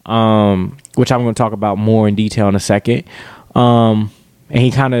 which I'm going to talk about more in detail in a second. And he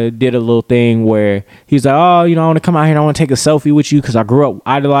kind of did a little thing where he's like, oh, I want to come out here and I want to take a selfie with you because I grew up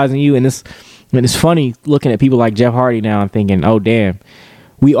idolizing you. And it's funny looking at people like Jeff Hardy now and thinking, oh, damn,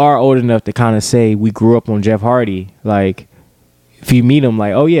 we are old enough to kind of say we grew up on Jeff Hardy. Like, if you meet him,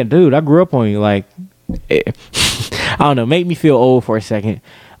 like, oh, yeah, dude, I grew up on you. Like, I don't know, make me feel old for a second.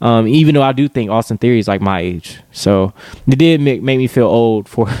 Even though I do think Austin Theory is like my age. So it did make me feel old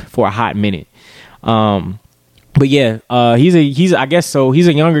for a hot minute. But yeah, he's a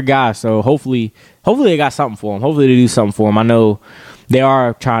younger guy, so hopefully they got something for him. Hopefully they do something for him. I know they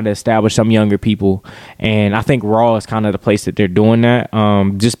are trying to establish some younger people, and I think Raw is kind of the place that they're doing that,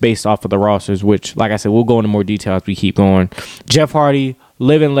 just based off of the rosters, which, like I said, we'll go into more detail as we keep going. Jeff Hardy,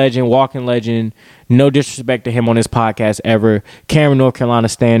 living legend, walking legend, no disrespect to him on this podcast ever. Cameron, North Carolina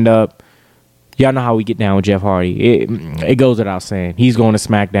stand-up. Y'all know how we get down with Jeff Hardy. It goes without saying. He's going to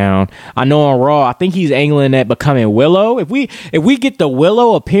SmackDown. I know on Raw, I think he's angling at becoming Willow. If we get the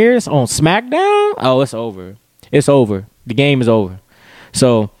Willow appearance on SmackDown, oh, it's over. It's over. The game is over.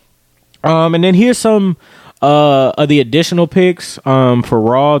 So, and then here's some of the additional picks for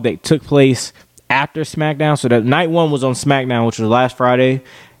Raw that took place after SmackDown. So that night one was on SmackDown, which was last Friday.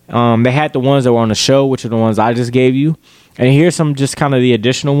 They had the ones that were on the show, which are the ones I just gave you. And here's some just kind of the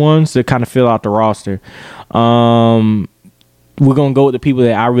additional ones to kind of fill out the roster. We're going to go with the people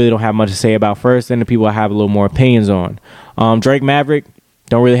that I really don't have much to say about first, and the people I have a little more opinions on. Drake Maverick,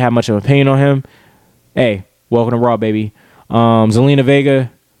 don't really have much of an opinion on him. Hey, welcome to Raw, baby. Zelina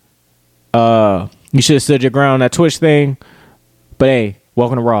Vega, you should have stood your ground on that Twitch thing. But hey,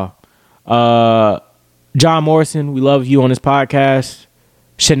 welcome to Raw. John Morrison, we love you on this podcast.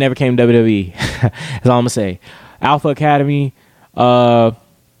 Should never came to WWE. That's all I'm going to say. Alpha Academy,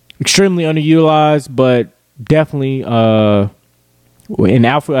 extremely underutilized, but definitely in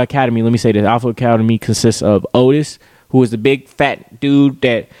Alpha Academy, let me say this. Alpha Academy consists of Otis, who was the big fat dude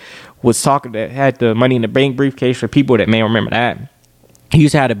that was talking, that had the Money in the Bank briefcase for people that may remember that. He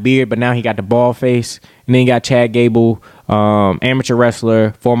used to have a beard, but now he got the bald face. And then you got Chad Gable, amateur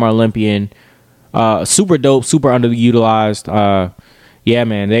wrestler, former Olympian, super dope, super underutilized. Yeah,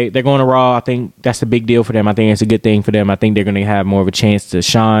 man, they're going to Raw. I think that's a big deal for them. I think it's a good thing for them. I think they're going to have more of a chance to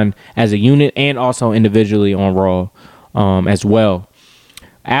shine as a unit and also individually on Raw as well.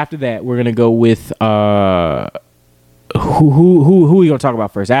 After that, we're going to go with who are we going to talk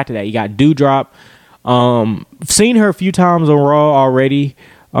about first? After that, you got Doudrop. Seen her a few times on Raw already.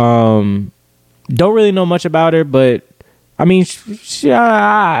 Don't really know much about her, but I mean,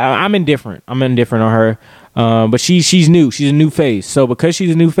 I'm indifferent. I'm indifferent on her. But she's new. She's a new face. So because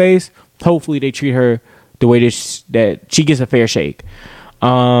she's a new face, hopefully they treat her the way that she gets a fair shake.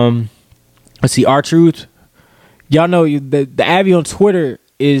 Let's see, R-Truth. Y'all know the Abby on Twitter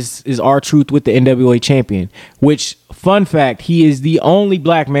is R-Truth with the NWA champion. Which, fun fact, he is the only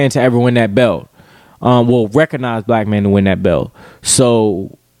black man to ever win that belt. Recognized black man to win that belt.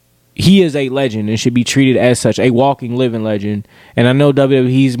 So he is a legend and should be treated as such, a walking, living legend. And I know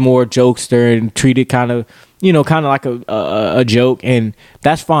WWE's more jokester and treated kind of like a joke, and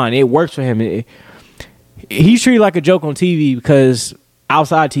that's fine. It works for him. He's treated like a joke on TV because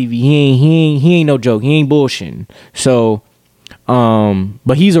outside TV, he ain't no joke. He ain't bullshitting. So,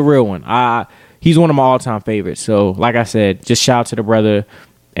 but he's a real one. He's one of my all-time favorites. So, like I said, just shout out to the brother.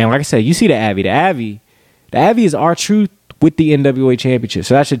 And like I said, you see the Avi. The Avi is R-Truth with the NWA Championship.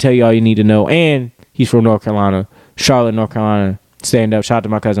 So that should tell you all you need to know. And he's from North Carolina, Charlotte, North Carolina. Stand up. Shout out to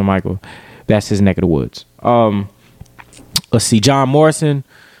my cousin Michael. That's his neck of the woods. Let's see. John Morrison.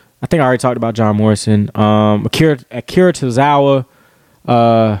 I think I already talked about John Morrison. Akira Tozawa.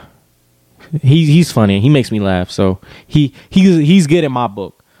 He's funny. He makes me laugh. So he's good in my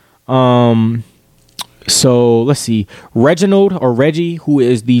book. So let's see. Reginald or Reggie, who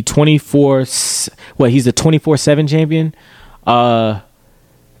is the 24/7 champion.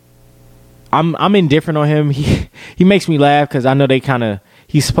 I'm indifferent on him. He makes me laugh because I know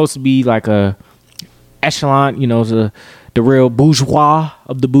he's supposed to be like a echelon, the real bourgeois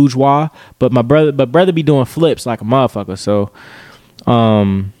of the bourgeois. But brother be doing flips like a motherfucker. So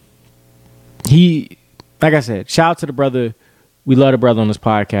he, like I said, shout out to the brother. We love the brother on this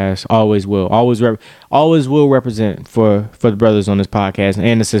podcast. Always will. Always will represent for the brothers on this podcast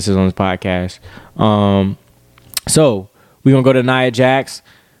and the sisters on this podcast. So we're gonna go to Nia Jax.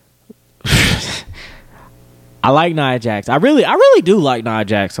 I like Nia Jax. I really do like Nia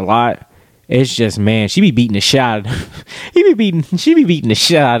Jax a lot. It's just, man, she be beating the shit. She be beating the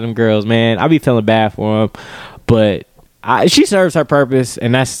shit out of them girls, man. I be feeling bad for them, but she serves her purpose,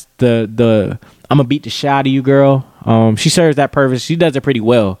 and that's the I'm gonna beat the shit out of you, girl. She serves that purpose. She does it pretty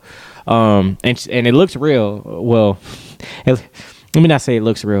well, and it looks real. Well, let me not say it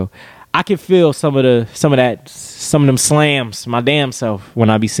looks real. I can feel some of them slams my damn self when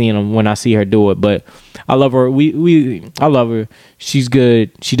I be seeing them, when I see her do it. But I love her. I love her. She's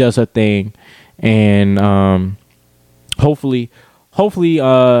good. She does her thing, and hopefully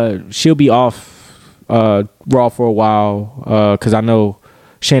she'll be off Raw for a while, because I know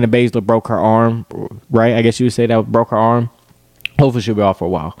Shayna Baszler broke her arm, right? I guess you would say that broke her arm. Hopefully she'll be off for a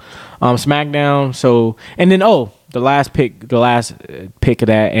while. SmackDown. So, and then the last pick of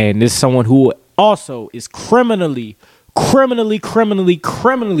that, and this is someone who also is criminally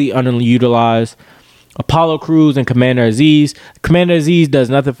underutilized. Apollo Crews and Commander Aziz. Commander Aziz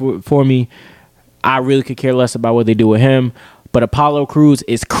does nothing for me. I really could care less about what they do with him. But Apollo Crews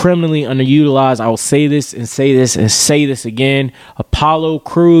is criminally underutilized. I will say this and say this and say this again. Apollo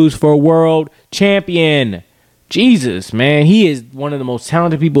Crews for world champion. Jesus, man. He is one of the most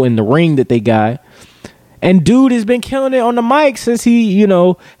talented people in the ring that they got. And dude has been killing it on the mic since he,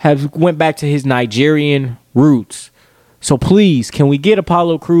 have went back to his Nigerian roots. So please, can we get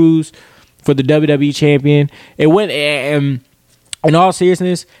Apollo Crews for the WWE champion? It went, in all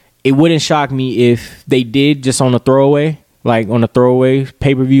seriousness, it wouldn't shock me if they did just on a throwaway. Like on a throwaway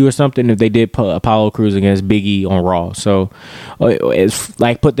pay-per-view or something, if they did put Apollo Crews against Big E on Raw. So it's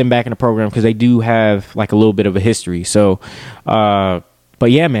like put them back in the program because they do have like a little bit of a history. So, but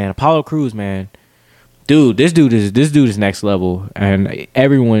yeah, man, Apollo Crews, man, dude, this dude is next level, and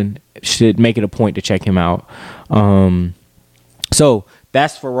everyone should make it a point to check him out. So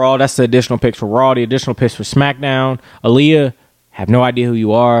that's for Raw. That's the additional picks for Raw. The additional picks for SmackDown. Aaliyah, have no idea who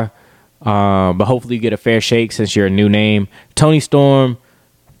you are. But hopefully you get a fair shake since you're a new name. Toni Storm,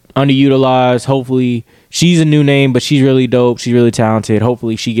 underutilized. Hopefully she's a new name, but she's really dope. She's really talented.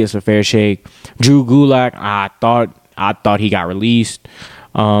 Hopefully she gets a fair shake. Drew Gulak, I thought he got released.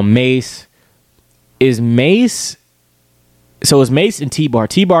 Mace. Is Mace and T-Bar.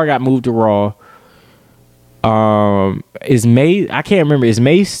 T-Bar got moved to Raw. Is Mace, I can't remember. Is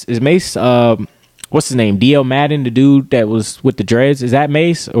Mace what's his name? DL Madden, the dude that was with the dreads. Is that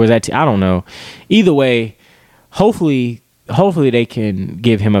Mace or is that I don't know. Either way, hopefully they can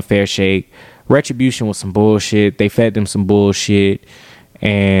give him a fair shake. Retribution was some bullshit. They fed them some bullshit,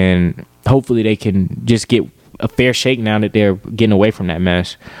 and hopefully they can just get a fair shake now that they're getting away from that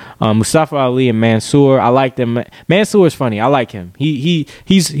mess. Mustafa Ali and Mansoor, I like them. Mansoor is funny. I like him. He's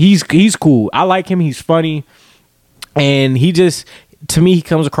cool. I like him. He's funny, and to me, he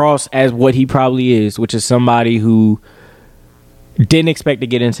comes across as what he probably is, which is somebody who didn't expect to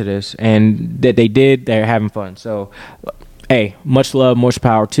get into this, and that they did. They're having fun. So, hey, much love, much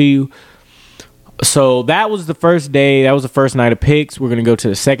power to you. So that was the first day. That was the first night of picks. We're gonna go to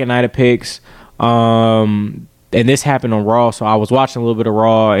the second night of picks. And this happened on Raw, so I was watching a little bit of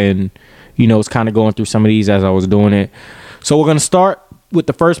Raw, and was kind of going through some of these as I was doing it. So we're gonna start with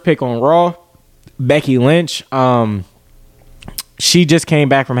the first pick on Raw, Becky Lynch. she just came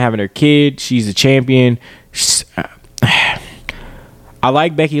back from having her kid. She's a champion. I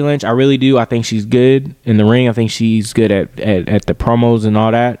like Becky Lynch. I really do. I think she's good in the ring. I think she's good at the promos and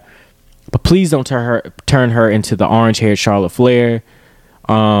all that. But please don't turn her into the orange-haired Charlotte Flair.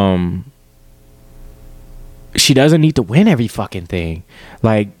 She doesn't need to win every fucking thing.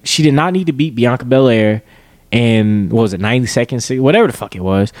 Like, she did not need to beat Bianca Belair in, what was it, 90 seconds? Whatever the fuck it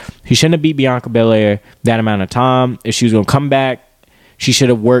was. She shouldn't have beat Bianca Belair that amount of time. If she was going to come back, she should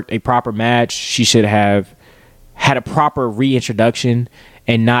have worked a proper match. She should have had a proper reintroduction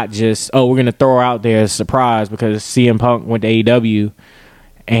and not just, oh, we're going to throw her out there as a surprise because CM Punk went to AEW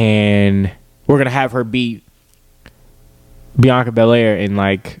and we're going to have her beat Bianca Belair in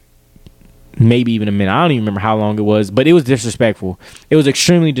like maybe even a minute. I don't even remember how long it was, but it was disrespectful. It was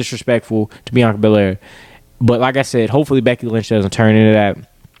extremely disrespectful to Bianca Belair. But like I said, hopefully Becky Lynch doesn't turn into that.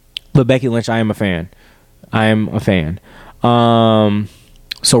 But Becky Lynch, I am a fan.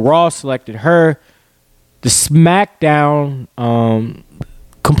 So Raw selected her. The SmackDown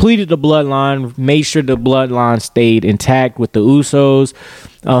completed the bloodline, made sure the bloodline stayed intact with the Usos.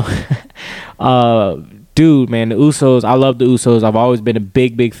 Dude, man, the Usos, I love the Usos. I've always been a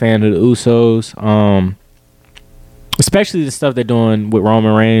big fan of the Usos. Especially the stuff they're doing with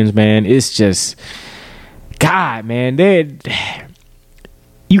Roman Reigns, man. It's just, God, man,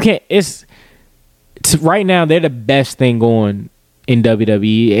 right now, they're the best thing going in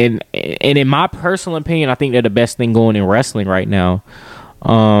WWE, and in my personal opinion, I think they're the best thing going in wrestling right now.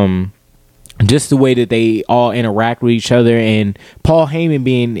 Just the way that they all interact with each other, and Paul Heyman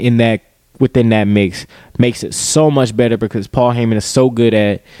being within that mix makes it so much better because Paul Heyman is so good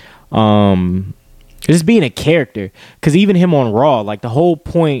at just being a character. Because even him on Raw, like the whole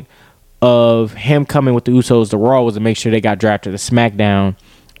point of him coming with the Usos to Raw was to make sure they got drafted to SmackDown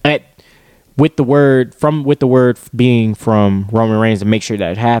with the word being from Roman Reigns to make sure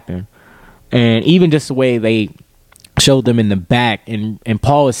that happened. And even just the way they showed them in the back, and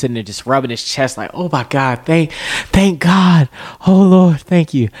Paul is sitting there just rubbing his chest like, oh my God, thank God, oh Lord,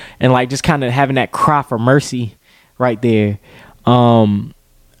 thank you, and like just kind of having that cry for mercy right there.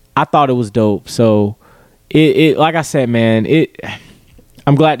 I thought it was dope. So it like I said, man,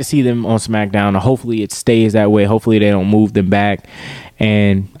 I'm glad to see them on SmackDown. Hopefully it stays that way. Hopefully they don't move them back.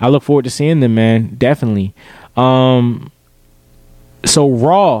 And I look forward to seeing them, man. Definitely. So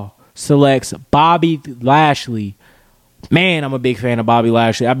Raw selects Bobby Lashley. Man, I'm a big fan of Bobby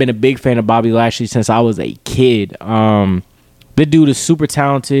Lashley. I've been a big fan of Bobby Lashley since I was a kid. The dude is super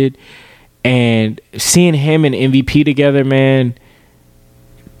talented. And seeing him and MVP together, man,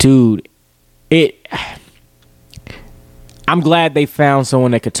 dude, I'm glad they found someone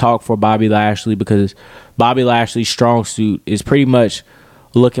that could talk for Bobby Lashley, because Bobby Lashley's strong suit is pretty much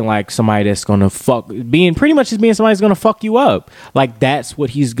looking like somebody that's gonna being somebody that's gonna fuck you up. Like, that's what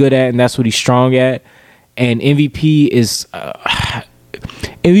he's good at and that's what he's strong at. And MVP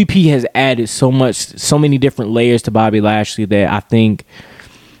has added so many different layers to Bobby Lashley that I think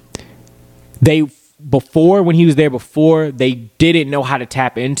when he was there before, they didn't know how to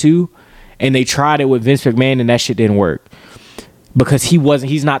tap into, and they tried it with Vince McMahon and that shit didn't work. Because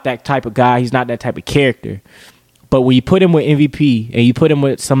he's not that type of guy. He's not that type of character. But when you put him with MVP and you put him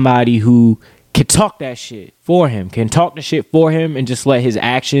with somebody who can talk that shit for him, and just let his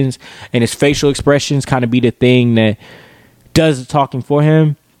actions and his facial expressions kind of be the thing that does the talking for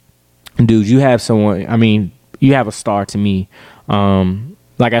him, dude, you have someone, I mean, you have a star to me.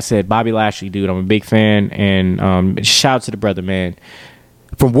 Like I said, Bobby Lashley, dude, I'm a big fan. And shout out to the brother, man.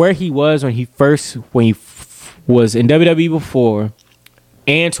 From where he was when he was in WWE before,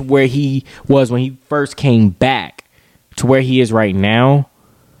 and to where he was when he first came back to where he is right now,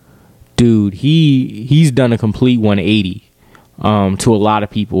 dude, he's done a complete 180 to a lot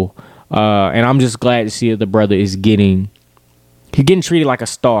of people, and I'm just glad to see that the brother is getting treated like a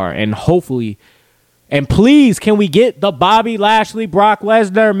star. And hopefully, and please, can we get the Bobby Lashley Brock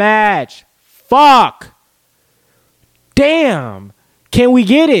Lesnar match? Fuck, damn, can we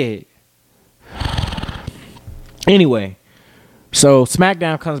get it? Anyway, so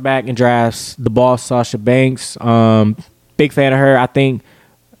SmackDown comes back and drafts the boss, Sasha Banks. Big fan of her. I think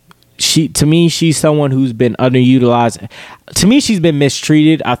she's someone who's been underutilized. To me, she's been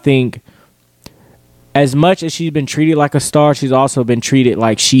mistreated. I think as much as she's been treated like a star, she's also been treated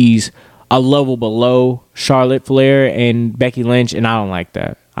like she's a level below Charlotte Flair and Becky Lynch, and I don't like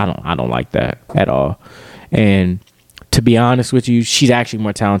that. I don't like that at all. And to be honest with you, she's actually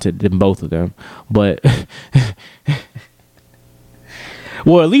more talented than both of them. But,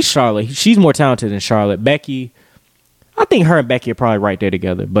 well, at least Charlotte. She's more talented than Charlotte. Becky, I think her and Becky are probably right there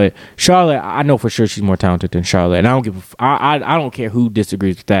together. But Charlotte, I know for sure she's more talented than Charlotte, and I don't give. I don't care who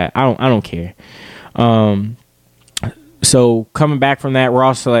disagrees with that. I don't care. So coming back from that,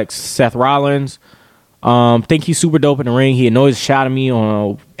 Raw selects Seth Rollins. Think he's super dope in the ring. He annoys the shot of me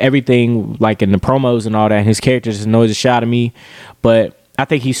on everything, like in the promos and all that. His character just annoys the shot of me, but I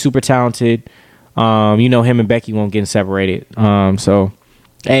think he's super talented. Him and Becky won't get separated. So,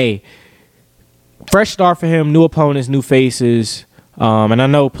 hey, fresh start for him. New opponents, new faces. And I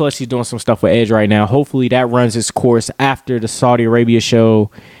know plus he's doing some stuff with Edge right now. Hopefully that runs its course after the Saudi Arabia show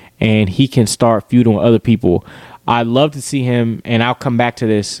and he can start feuding with other people. I'd love to see him, and I'll come back to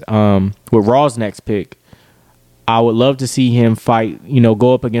this with Raw's next pick. I would love to see him fight,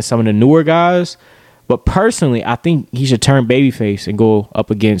 go up against some of the newer guys. But personally, I think he should turn babyface and go up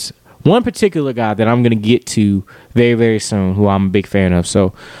against one particular guy that I'm going to get to very, very soon, who I'm a big fan of.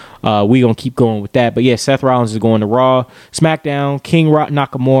 So we're going to keep going with that. But yeah, Seth Rollins is going to Raw. SmackDown, King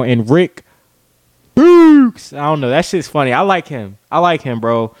Nakamura and Rick Boogs. I don't know. That shit's funny. I like him,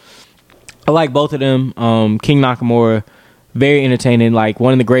 bro. I like both of them. King Nakamura, very entertaining. Like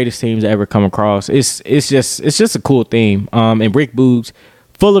one of the greatest teams to ever come across. It's just a cool theme. And Rick Boogs,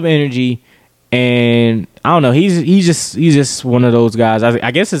 full of energy. And I don't know. He's just one of those guys.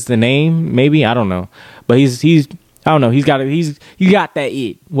 I guess it's the name. Maybe I don't know. But he's I don't know. He got that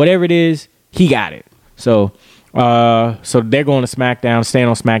it. Whatever it is, he got it. So they're going to SmackDown, staying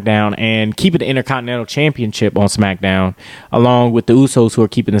on SmackDown, and keeping the Intercontinental Championship on SmackDown, along with the Usos, who are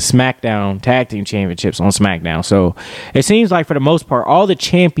keeping the SmackDown Tag Team Championships on SmackDown. So it seems like for the most part, all the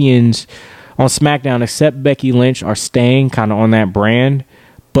champions on SmackDown except Becky Lynch are staying kind of on that brand,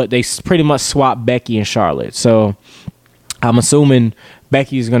 but they pretty much swap Becky and Charlotte. So I'm assuming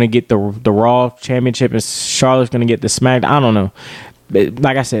Becky's going to get the Raw Championship and Charlotte's going to get the SmackDown. I don't know.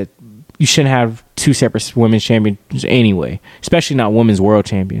 Like I said, you shouldn't have two separate women's champions anyway, especially not women's world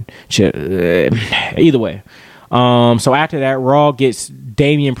championship. Either way. So after that, Raw gets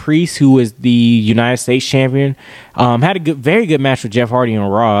Damian Priest, who is the United States champion. Had a very good match with Jeff Hardy on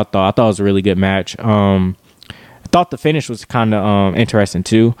Raw. I thought it was a really good match. I thought the finish was kind of interesting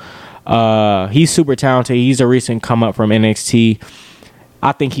too. He's super talented. He's a recent come up from NXT.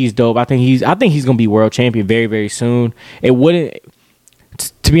 I think he's dope. I think he's gonna be world champion very, very soon. It wouldn't.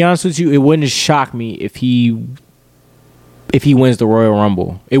 To be honest with you, it wouldn't shock me if he wins the Royal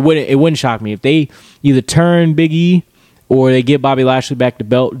Rumble. It wouldn't shock me if they either turn Big E or they give Bobby Lashley back the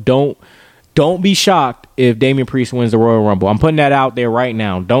belt. Don't be shocked if Damian Priest wins the Royal Rumble. I'm putting that out there right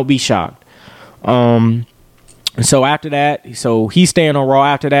now. Don't be shocked. So after that, he's staying on Raw.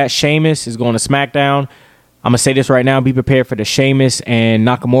 After that, Sheamus is going to SmackDown. I'm going to say this right now. Be prepared for the Sheamus and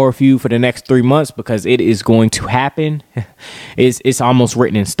Nakamura feud for the next 3 months because it is going to happen. It's almost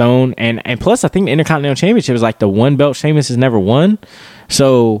written in stone. And plus, I think the Intercontinental Championship is like the one belt Sheamus has never won.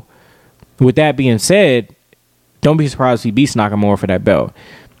 So with that being said, don't be surprised if he beats Nakamura for that belt.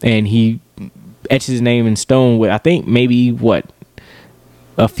 And he etches his name in stone with, I think, maybe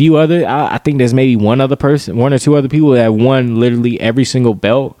a few other. I think there's maybe one or two other people that have won literally every single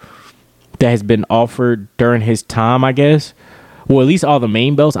belt that has been offered during his time, I guess. Well, at least all the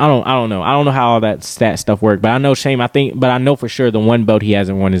main belts. I don't know. I don't know how all that stat stuff works, but I know but I know for sure the one belt he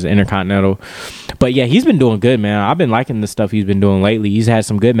hasn't won is the Intercontinental. But yeah, he's been doing good, man. I've been liking the stuff he's been doing lately. He's had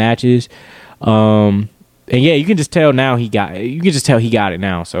some good matches. And yeah, you can just tell now he got it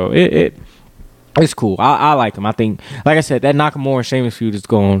now. So it's cool. I like him. I think, like I said, that Nakamura and Sheamus feud is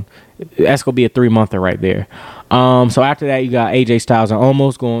that's going to be a 3-monther right there. So after that, you got AJ Styles and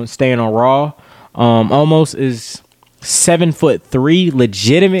Omos staying on Raw. Omos is 7'3",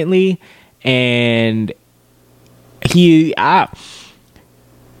 legitimately, and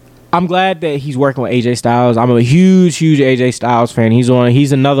I'm glad that he's working with AJ Styles. I'm a huge AJ Styles fan.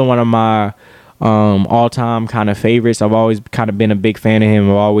 He's another one of my all-time kind of favorites. I've always kind of been a big fan of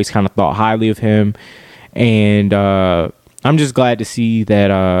him. I've always kind of thought highly of him, and I'm just glad to see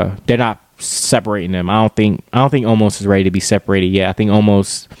that they're not separating them. I don't think Omos is ready to be separated yet. I think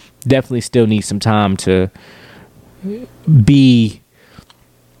Omos definitely still needs some time to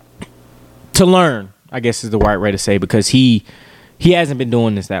learn, I guess is the right way to say, because he hasn't been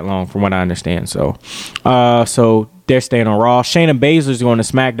doing this that long from what I understand. So they're staying on Raw. Shayna Baszler's going to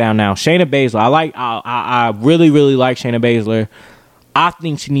SmackDown now. Shayna Baszler, I really, really like Shayna Baszler. I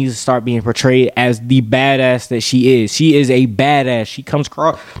think she needs to start being portrayed as the badass that she is. She is a badass. She comes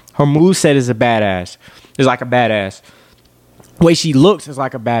across, her moveset is a badass. Is like a badass. The way she looks is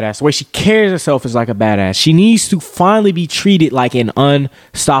like a badass. The way she carries herself is like a badass. She needs to finally be treated like an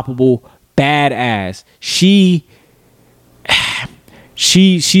unstoppable badass. She's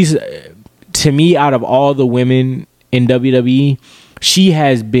to me, out of all the women in WWE, she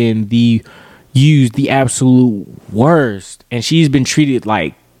has been used the absolute worst, and she's been treated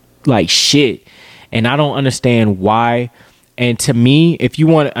like shit, and I don't understand why. And to me, if you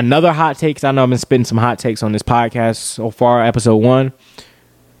want another hot take, 'cause I know I've been spitting some hot takes on this podcast so far, episode 1,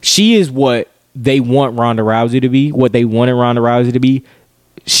 she is what they want Ronda Rousey to be, what they wanted Ronda Rousey to be.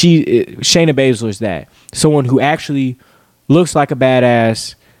 Shayna Baszler is that. Someone who actually looks like a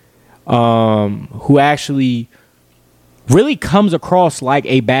badass, who actually really comes across like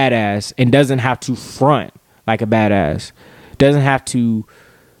a badass and doesn't have to front like a badass. Doesn't have to,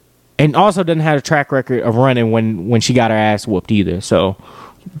 and also doesn't have a track record of running when she got her ass whooped either. So,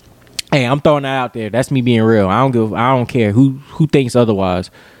 hey, I'm throwing that out there. That's me being real. I don't care who thinks otherwise.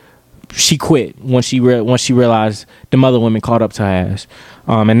 She quit once she realized the other women caught up to her ass.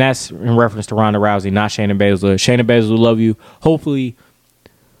 And that's in reference to Ronda Rousey, not Shayna Baszler. Shayna Baszler, love you. Hopefully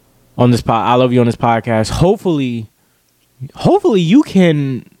on this I love you on this podcast. Hopefully you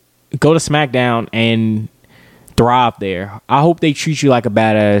can go to SmackDown and thrive there. I hope they treat you like a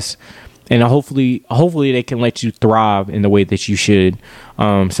badass, and hopefully they can let you thrive in the way that you should.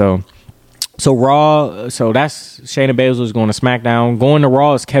 So Raw, so that's Shayna Baszler's going to SmackDown. Going to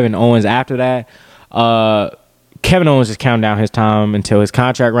Raw is Kevin Owens after that. Kevin Owens is counting down his time until his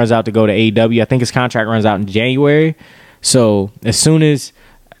contract runs out to go to AEW. I think his contract runs out in January. So as soon as,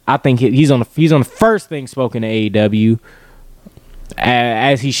 I think he's on the first thing spoken to AEW,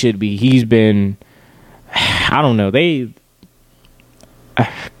 as he should be. He's been, I don't know,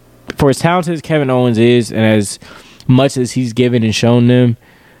 for as talented as Kevin Owens is, and as much as he's given and shown them,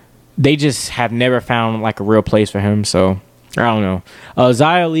 they just have never found like a real place for him. So I don't know.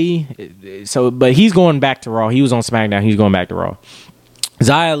 Xia Li, but he's going back to Raw. He was on SmackDown. He's going back to Raw.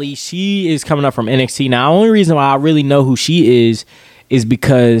 Xia Li, she is coming up from NXT. Now, the only reason why I really know who she is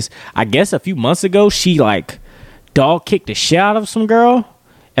because I guess a few months ago she like dog kicked the shit out of some girl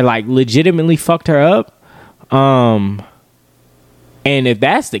and like legitimately fucked her up. And if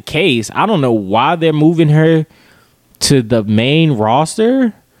that's the case, I don't know why they're moving her to the main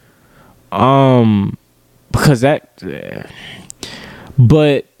roster. Because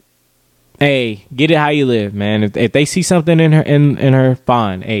but hey, get it how you live, man. If they see something in her,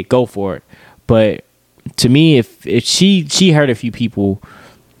 fine. Hey, go for it. But to me, if she hurt a few people,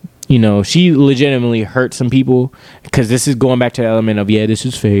 you know, she legitimately hurt some people, because this is going back to the element of, yeah, this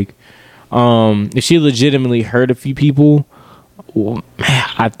is fake. If she legitimately hurt a few people, well,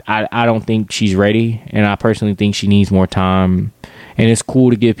 I don't think she's ready, and I personally think she needs more time. And it's cool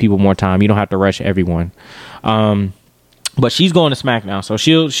to give people more time. You don't have to rush everyone. But she's going to SmackDown, so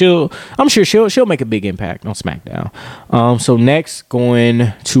I'm sure she'll make a big impact on SmackDown. So next,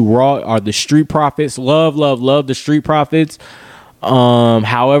 going to Raw are the Street Profits. Love the Street Profits.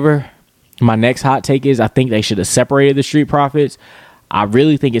 However, my next hot take is I think they should have separated the Street Profits. I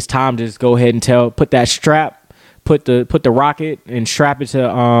really think it's time to just go ahead and put that strap, put the rocket and strap it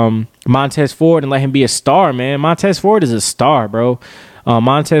to Montez Ford and let him be a star, man. Montez Ford is a star, bro.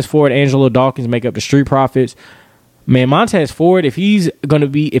 Montez Ford, Angelo Dawkins make up the Street Profits. Man, Montez Ford, if he's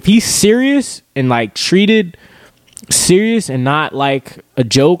serious and like treated serious and not like a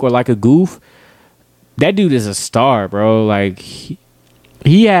joke or like a goof, that dude is a star, bro. Like he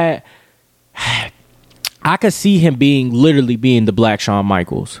had, I could see him literally being the Black Shawn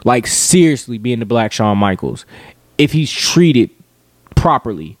Michaels, like seriously being the Black Shawn Michaels, if he's treated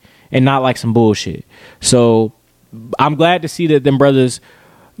properly and not like some bullshit. So I'm glad to see that them brothers,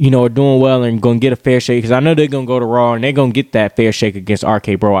 you know, are doing well and going to get a fair shake, because I know they're going to go to Raw and they're going to get that fair shake against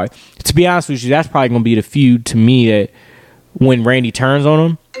RK Bro. To be honest with you, that's probably going to be the feud to me that when Randy turns on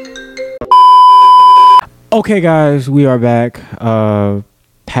him. Okay, guys, we are back.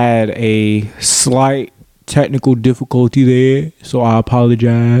 Had a slight technical difficulty there, so I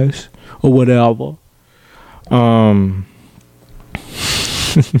apologize or whatever. I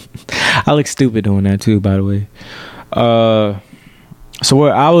look stupid doing that too, by the way. So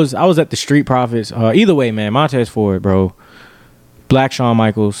I was at the Street Profits. Either way, man, Montez Ford, bro, Black Shawn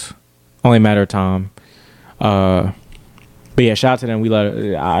Michaels, only matter of time. But yeah, shout out to them.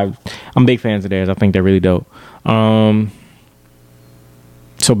 I'm big fans of theirs. I think they're really dope. So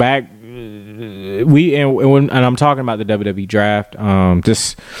back, and I'm talking about the WWE draft.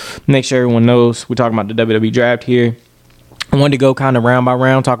 Just make sure everyone knows we're talking about the WWE draft here. I wanted to go kind of round by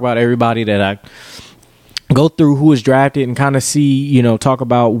round, talk about everybody that I go through who was drafted, and kind of see, you know, talk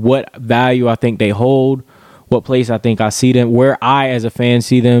about what value I think they hold, what place I think I see them, where I as a fan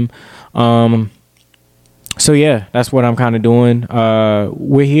see them. So yeah, that's what I'm kind of doing.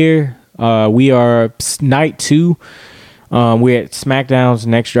 We're here. We are night 2 We're at SmackDown's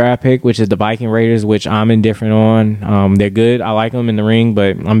next draft pick, which is the Viking Raiders, which I'm indifferent on. They're good. I like them in the ring,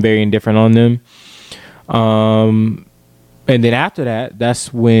 but I'm very indifferent on them. And then after that,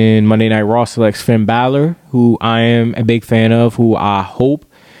 that's when Monday Night Raw selects Finn Balor, who I am a big fan of, who I hope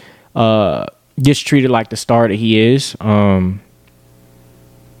gets treated like the star that he is.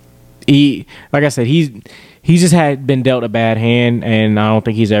 He, like I said, he just had been dealt a bad hand, and I don't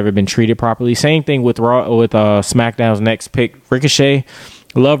think he's ever been treated properly. Same thing with SmackDown's next pick, Ricochet.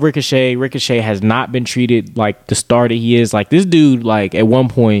 Love Ricochet. Ricochet has not been treated like the star that he is. Like, this dude, like, at one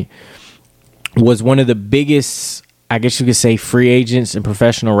point was one of the biggest, I guess you could say, free agents in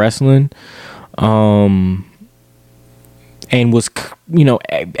professional wrestling. And was, you know,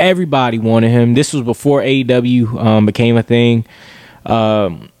 everybody wanted him. This was before AEW became a thing.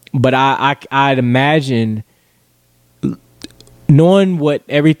 But I'd imagine, knowing what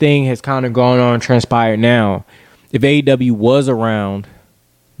everything has kind of gone on and transpired now, if AEW was around,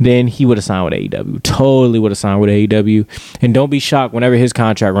 then he would have signed with AEW. Totally would have signed with AEW. And don't be shocked whenever his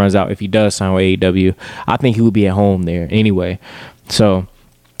contract runs out, if he does sign with AEW. I think he would be at home there anyway. So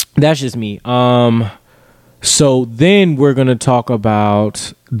that's just me. So then we're going to talk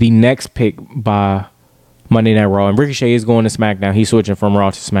about the next pick by Monday Night Raw. And Ricochet is going to SmackDown. He's switching from Raw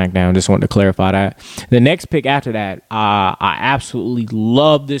to SmackDown. Just wanted to clarify that. The next pick after that, I absolutely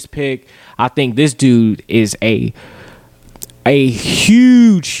love this pick. I think this dude is a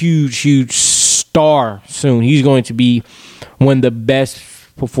huge star soon. He's going to be one of the best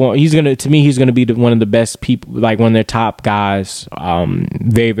he's going to be one of the best people, like one of their top guys,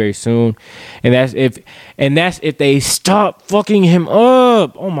 very, very soon. And that's if they stop fucking him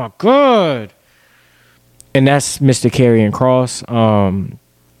up. Oh my God. And that's Mr. Karrion Kross.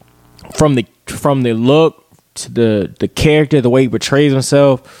 From the look to the character, the way he portrays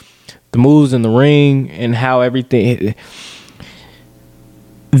himself, the moves in the ring, and how everything.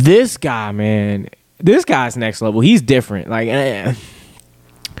 This guy, man, this guy's next level. He's different. Like,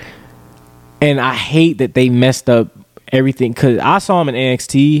 and I hate that they messed up everything, because I saw him in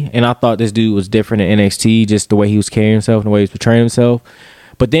NXT and I thought this dude was different in NXT, just the way he was carrying himself and the way he was portraying himself.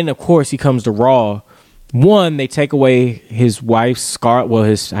 But then, of course, he comes to Raw. One, they take away his wife's Scarlett, well,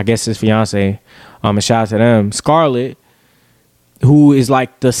 his fiance. And shout out to them, Scarlett, who is like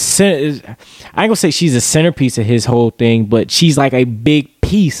I ain't gonna say she's the centerpiece of his whole thing, but she's like a big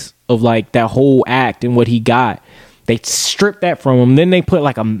piece of like that whole act and what he got. They stripped that from him. Then they put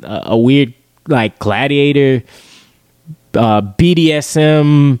like a weird like gladiator,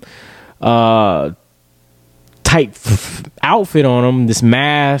 BDSM type outfit on him, this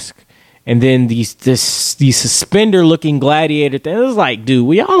mask. And then these suspender looking gladiator thing. It was like, dude,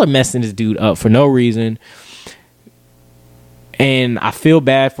 we all are messing this dude up for no reason. And I feel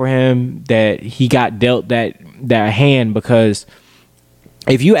bad for him that he got dealt that hand, because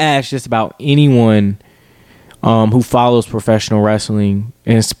if you ask just about anyone who follows professional wrestling,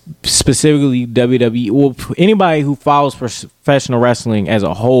 and specifically WWE, well, anybody who follows professional wrestling as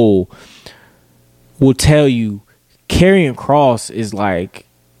a whole, will tell you Karrion Kross is like,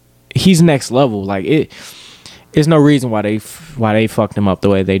 he's next level. Like, there's no reason why they fucked him up the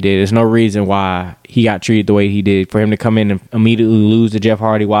way they did. There's no reason why he got treated the way he did. For him to come in and immediately lose to Jeff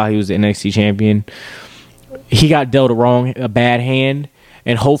Hardy while he was the NXT champion, he got dealt a bad hand,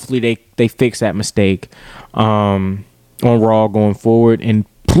 and hopefully they fix that mistake on Raw going forward. And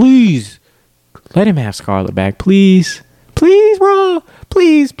please let him have Scarlett back, please, Raw,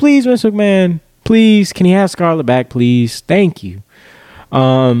 please, Vince McMahon, please, can he have Scarlett back, please? Thank you.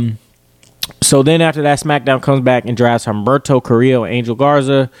 So then after that, SmackDown comes back and drafts Humberto Carrillo and Angel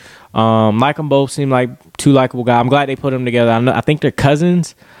Garza. Like them both, seem like two likable guys. I'm glad they put them together. I think they're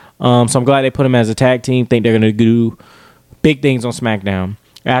cousins, so I'm glad they put them as a tag team. Think they're gonna do big things on SmackDown.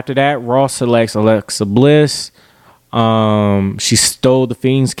 After that, Raw selects Alexa Bliss. She stole the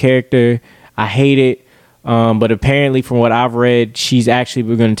Fiend's character. I hate it, but apparently, from what I've read, she's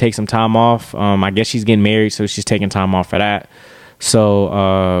actually going to take some time off. I guess she's getting married, so she's taking time off for that.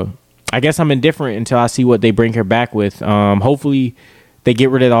 So I guess I'm indifferent until I see what they bring her back with. Hopefully they get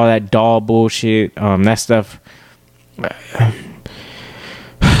rid of all that doll bullshit. That stuff.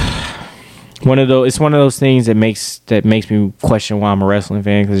 It's one of those things that makes me question why I'm a wrestling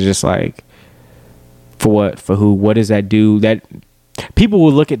fan, because it's just like, for what? For who? What does that do? That people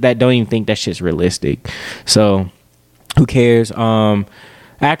will look at that, don't even think that shit's realistic. So who cares?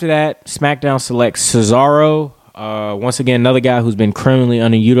 After that, SmackDown selects Cesaro. Once again, another guy who's been criminally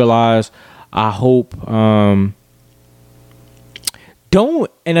underutilized. I hope and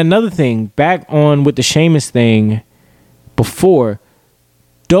another thing, back on with the Sheamus thing before,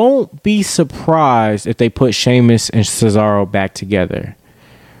 don't be surprised if they put Sheamus and Cesaro back together.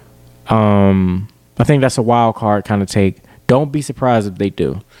 I think that's a wild card kind of take. Don't be surprised if they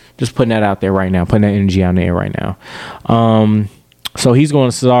do. Just putting that out there right now. Putting that energy out there right now. So he's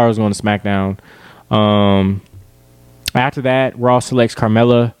going to Cesaro's going to SmackDown. After that, Raw selects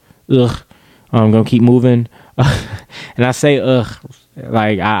Carmella. Ugh. I'm going to keep moving. And I say ugh.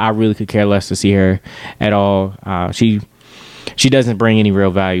 Like, I really could care less to see her at all. She doesn't bring any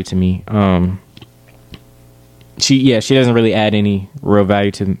real value to me. She doesn't really add any real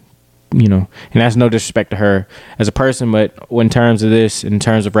value to, and that's no disrespect to her as a person, but in terms of this, in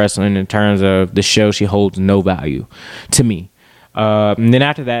terms of wrestling, in terms of the show, she holds no value to me. And then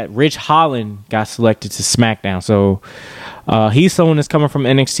after that, Rich Holland got selected to SmackDown. So he's someone that's coming from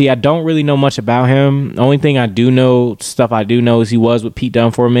NXT. I don't really know much about him. The only thing I do know is he was with Pete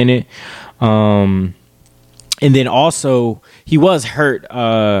Dunne for a minute. And then also he was hurt.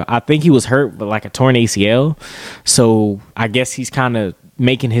 I think he was hurt with like a torn ACL. So I guess he's kind of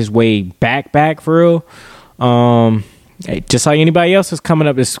making his way back for real. Just like anybody else is coming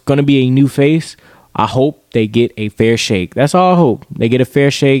up, it's going to be a new face. I hope they get a fair shake. That's all I hope. They get a fair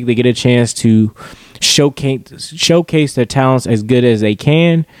shake. They get a chance to showcase their talents as good as they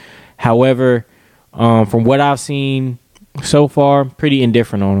can. However, from what I've seen so far, pretty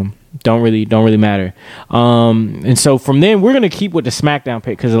indifferent on them. Don't really matter. And so from then, we're gonna keep with the SmackDown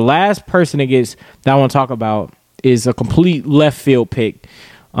pick because the last person that I want to talk about is a complete left field pick.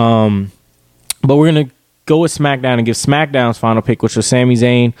 But we're gonna go with SmackDown and give SmackDown's final pick, which was Sami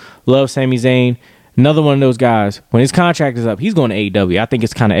Zayn. Love Sami Zayn. Another one of those guys. When his contract is up, he's going to AEW. I think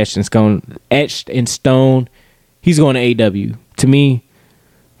it's kind of etched in stone. He's going to AEW. To me,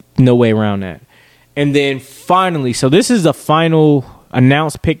 no way around that. And then finally, so this is the final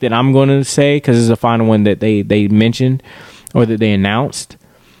announced pick that I'm going to say because this is the final one that they mentioned or that they announced.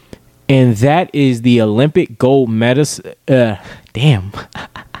 And that is the Olympic gold medalist. Damn.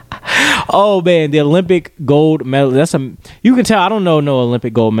 Oh man, the Olympic gold medal. You can tell I don't know no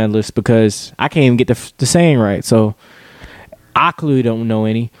Olympic gold medalist because I can't even get the saying right. So I clearly don't know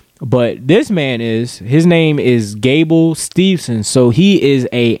any. But this man his name is Gable Steveson. So he is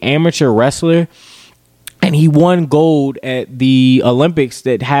a amateur wrestler, and he won gold at the Olympics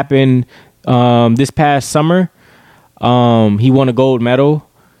that happened this past summer. He won a gold medal,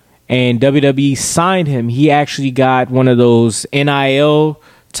 and WWE signed him. He actually got one of those NIL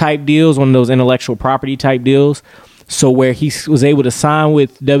type deals, one of those intellectual property type deals, so where he was able to sign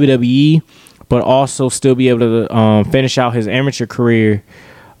with WWE but also still be able to finish out his amateur career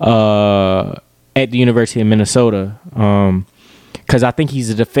at the University of Minnesota, because I think he's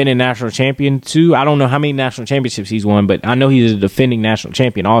a defending national champion too. I don't know how many national championships he's won, but I know he's a defending national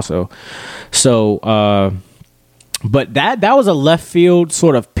champion also. So but that was a left field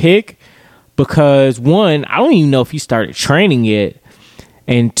sort of pick because one, I don't even know if he started training yet.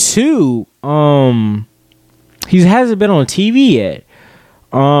 And two, he hasn't been on TV yet.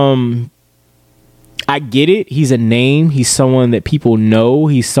 I get it. He's a name. He's someone that people know.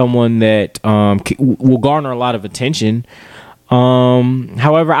 He's someone that will garner a lot of attention.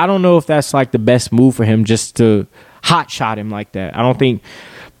 However, I don't know if that's like the best move for him just to hotshot him like that. I don't think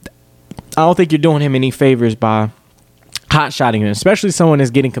you're doing him any favors by hotshotting him, especially someone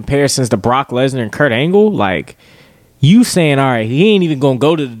that's getting comparisons to Brock Lesnar and Kurt Angle. Like, you saying, all right, he ain't even going to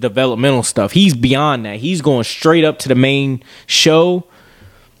go to the developmental stuff. He's beyond that. He's going straight up to the main show.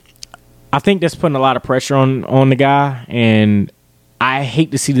 I think that's putting a lot of pressure on the guy, and I hate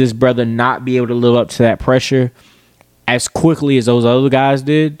to see this brother not be able to live up to that pressure as quickly as those other guys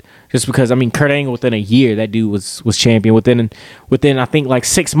did. Just because, I mean, Kurt Angle, within a year, that dude was champion. Within I think like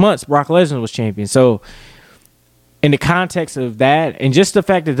 6 months, Brock Lesnar was champion. So in the context of that, and just the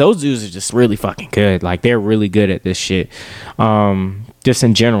fact that those dudes are just really fucking good. Like, they're really good at this shit. Just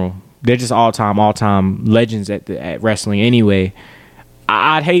in general. They're just all-time legends at wrestling anyway.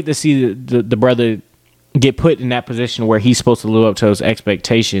 I'd hate to see the brother get put in that position where he's supposed to live up to those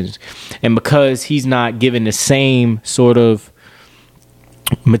expectations. And because he's not given the same sort of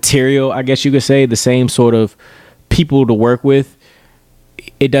material, I guess you could say, the same sort of people to work with,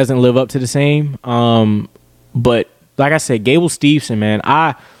 it doesn't live up to the same. But like I said, Gable Steveson, man,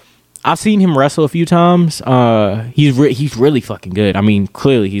 I've seen him wrestle a few times. He's really fucking good. I mean,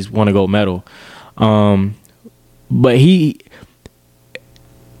 clearly he's won a gold medal. But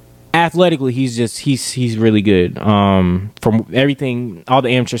athletically, he's really good. From everything, all the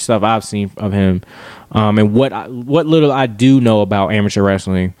amateur stuff I've seen of him, and what little I do know about amateur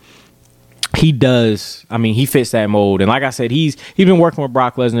wrestling, he does. I mean, he fits that mold. And like I said, he's been working with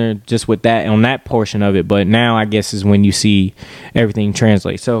Brock Lesnar just with that on that portion of it. But now I guess is when you see everything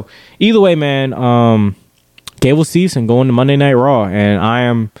translate. So either way, man, Gable Steveson going to Monday Night Raw, and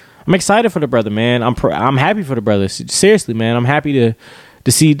I'm excited for the brother, man. I'm happy for the brother. Seriously, man, I'm happy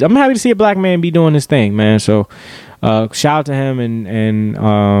to see a black man be doing this thing, man. So shout out to him,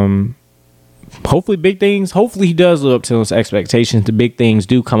 and hopefully big things. Hopefully he does live up to those expectations. The big things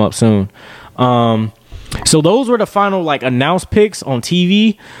do come up soon. So those were the final like announced picks on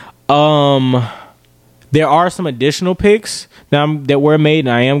TV. There are some additional picks that were made, and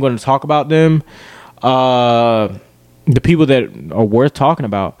I am going to talk about them. The people that are worth talking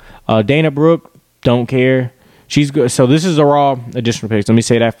about. Dana Brooke, don't care. She's good. So this is a Raw additional picks. Let me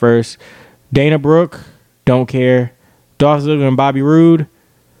say that first. Dana Brooke, don't care. Dolph Ziggler and Bobby Roode,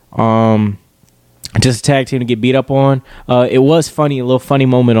 just a tag team to get beat up on. It was funny, a little funny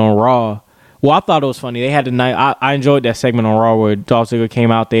moment on Raw. Well, I thought it was funny. They had the night. I enjoyed that segment on Raw where Dolph Ziggler came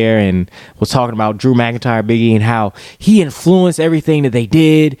out there and was talking about Drew McIntyre, Big E, and how he influenced everything that they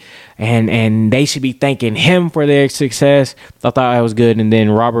did, and they should be thanking him for their success. I thought that was good. And then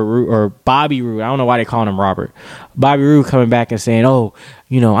Bobby Roode, I don't know why they call him Robert. Bobby Roode coming back and saying, "Oh,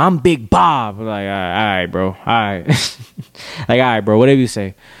 I'm Big Bob." I'm like, all right, bro, all right, like, all right, bro, whatever you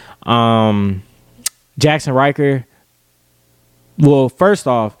say. Jackson Riker. Well, first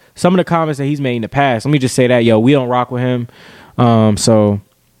off, some of the comments that he's made in the past, let me just say that, we don't rock with him. So,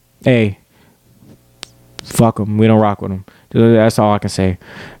 hey, fuck him. We don't rock with him. That's all I can say.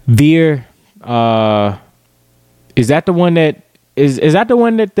 Veer, is that the one that is that the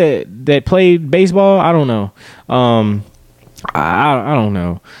one that played baseball? I don't know. I don't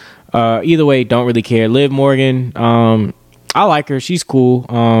know. Either way, don't really care. Liv Morgan, I like her. She's cool.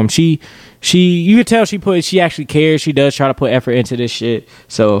 You could tell she actually cares. She does try to put effort into this shit.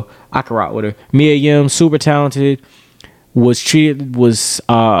 So I can rock with her. Mia Yim, super talented, was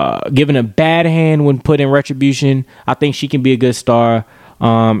given a bad hand when put in Retribution. I think she can be a good star.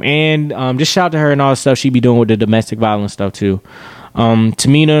 And just shout out to her and all the stuff she be doing with the domestic violence stuff too.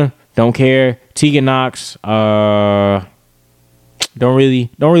 Tamina, don't care. Tegan Knox, don't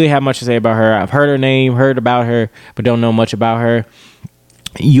really have much to say about her. I've heard her name, heard about her, but don't know much about her.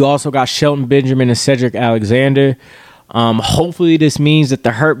 You also got Shelton Benjamin and Cedric Alexander. Hopefully this means that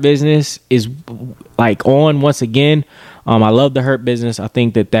the Hurt Business is like on once again. I love the Hurt Business. I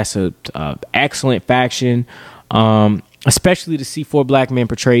think that's a excellent faction, especially to see 4 black men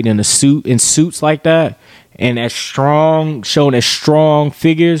portrayed in suits like that, and shown as strong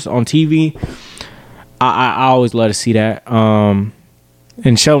figures on TV. I always love to see that.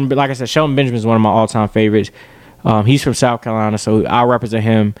 And Shelton, like I said, Shelton Benjamin is one of my all-time favorites. He's from South Carolina, so I'll represent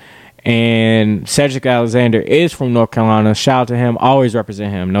him. And Cedric Alexander is from North Carolina. Shout out to him. Always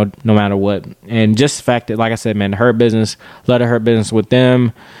represent him, no matter what. And just the fact that, like I said, man, the Hurt Business, let her business with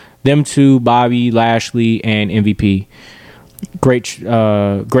them two, Bobby Lashley and MVP.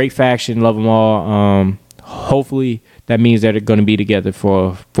 Great faction. Love them all. Hopefully that means that they're going to be together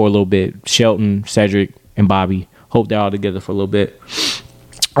for a little bit. Shelton, Cedric, and Bobby. Hope they're all together for a little bit.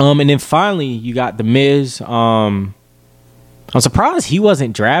 And then finally, you got The Miz. I'm surprised he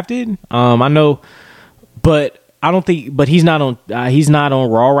wasn't drafted. I know, but I don't think. But he's not on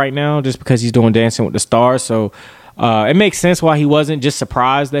Raw right now, just because he's doing Dancing with the Stars. So it makes sense why he wasn't. Just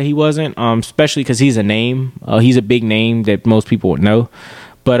surprised that he wasn't. Especially because he's a name. He's a big name that most people would know.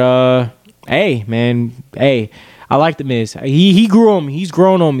 But hey, man, hey. I like The Miz. He grew on me. He's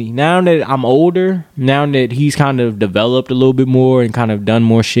grown on me. Now that I'm older, now that he's kind of developed a little bit more and kind of done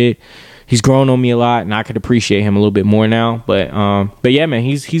more shit, he's grown on me a lot, and I could appreciate him a little bit more now. But yeah, man,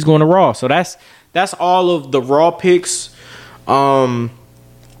 he's going to Raw. So that's all of the Raw picks. Those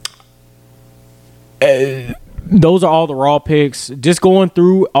are all the Raw picks. Just going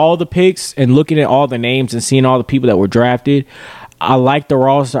through all the picks and looking at all the names and seeing all the people that were drafted, I like the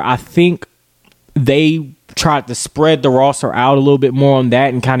roster. I think they tried to spread the roster out a little bit more on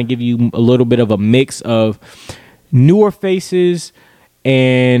that and kind of give you a little bit of a mix of newer faces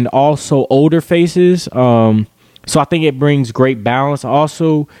and also older faces. So I think it brings great balance. I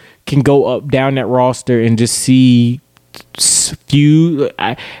also can go up down that roster and just see feud.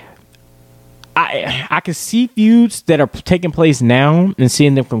 I can see feuds that are taking place now and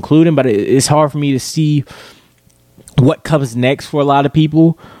seeing them concluding, but it's hard for me to see what comes next for a lot of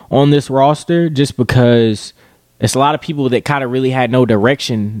people on this roster, just because it's a lot of people that kind of really had no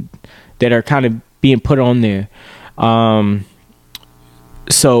direction that are kind of being put on there.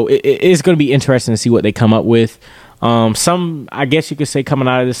 So it's going to be interesting to see what they come up with. Some, I guess you could say, coming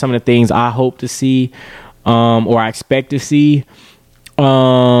out of this, some of the things I hope to see, or I expect to see.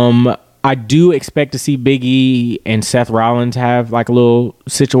 I do expect to see Big E and Seth Rollins have like a little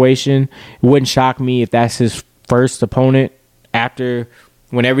situation. It wouldn't shock me if that's his first opponent after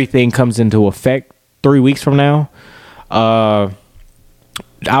when everything comes into effect 3 weeks from now. I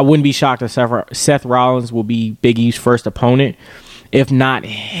wouldn't be shocked if Seth Rollins will be Big E's first opponent. If not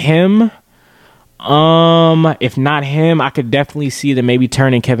him, I could definitely see them maybe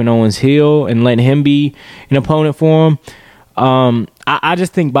turning Kevin Owens heel and letting him be an opponent for him. I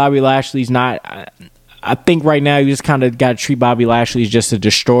just think Bobby Lashley's not. I think right now you just kind of got to treat Bobby Lashley as just a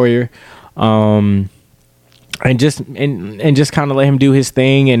destroyer, and just kind of let him do his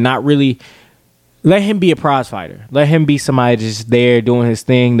thing and not really let him be a prize fighter. Let him be somebody just there doing his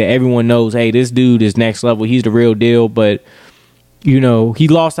thing that everyone knows. Hey, this dude is next level. He's the real deal. But he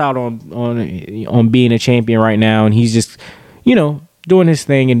lost out on being a champion right now, and he's just doing his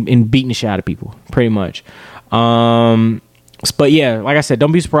thing and beating the shit out of people pretty much. But yeah, like I said,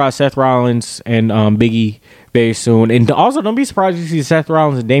 don't be surprised Seth Rollins and Big E very soon. And also don't be surprised to see Seth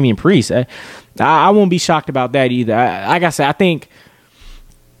Rollins and Damian Priest. I won't be shocked about that either. Like I said, I think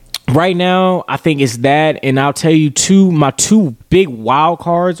right now, I think it's that. And I'll tell you my two big wild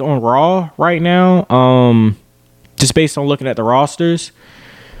cards on Raw right now, just based on looking at the rosters.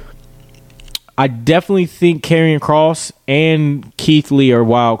 I definitely think Karrion Kross and Keith Lee are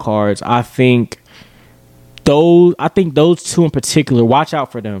wild cards. I think those two in particular, watch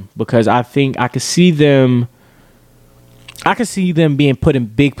out for them, because I think I could see them being put in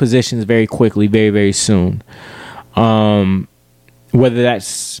big positions very quickly, very, very soon. Whether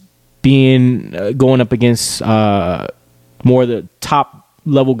that's going up against more of the top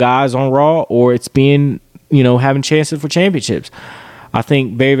level guys on Raw, or it's being having chances for championships. I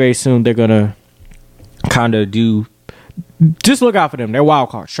think very, very soon they're gonna kind of just look out for them. They're wild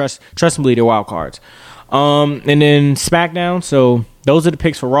cards. Trust and believe they're wild cards. And then SmackDown. So those are the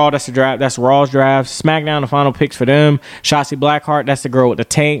picks for Raw. That's the draft. That's Raw's draft. SmackDown, the final picks for them. Shotzi Blackheart. That's the girl with the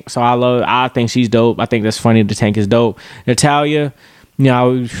tank. So I think she's dope. I think that's funny. The tank is dope. Natalya,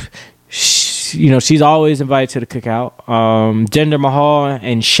 she's always invited to the cookout. Jinder Mahal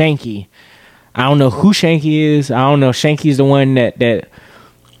and Shanky. I don't know who Shanky is. I don't know. Shanky's the one that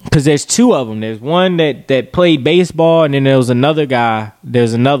because there's two of them. There's one that played baseball, and then there was another guy.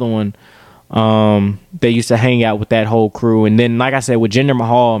 There's another one. They used to hang out with that whole crew. And then, like I said, with Jinder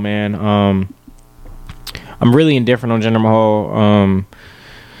Mahal, man, I'm really indifferent on Jinder Mahal.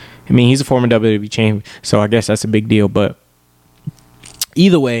 I mean, he's a former WWE champion, so I guess that's a big deal. But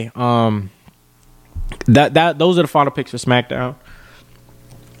either way, those are the final picks for SmackDown.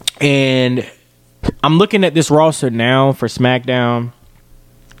 And I'm looking at this roster now for SmackDown,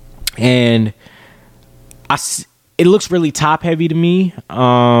 and it looks really top heavy to me.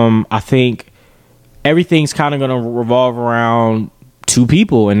 I think everything's kind of going to revolve around two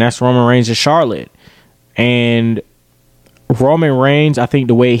people, and that's Roman Reigns and Charlotte. And Roman Reigns, I think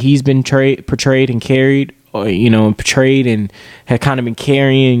the way he's been portrayed and carried, and had kind of been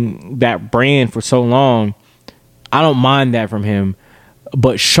carrying that brand for so long, I don't mind that from him.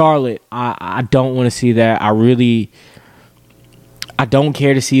 But Charlotte, I don't want to see that. I don't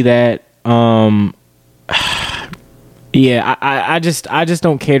care to see that. Yeah, I just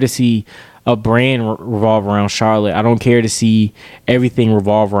don't care to see a brand revolve around Charlotte. I don't care to see everything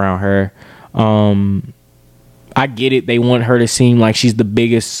revolve around her. I get it. They want her to seem like she's the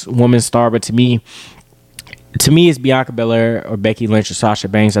biggest woman star, but to me, it's Bianca Belair or Becky Lynch or Sasha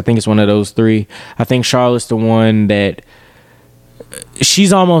Banks. I think it's one of those three. I think Charlotte's the one that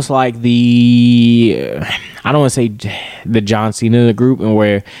she's almost like I don't want to say the John Cena of the group, and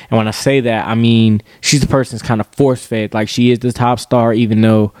when I say that, I mean she's the person that's kind of force fed. Like, she is the top star, even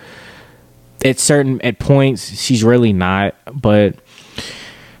though at points she's really not. But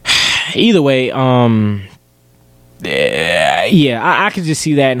either way, I could just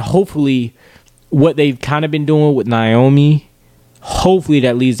see that, and hopefully what they've kind of been doing with Naomi, hopefully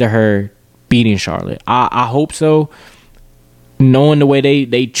that leads to her beating Charlotte. I hope so. Knowing the way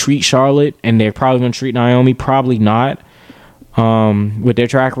they treat Charlotte, and they're probably going to treat Naomi, probably not, with their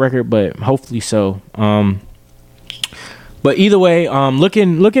track record, but hopefully so. But either way,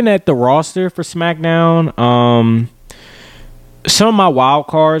 looking at the roster for SmackDown, some of my wild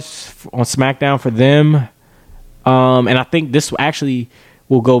cards on SmackDown for them, and I think this actually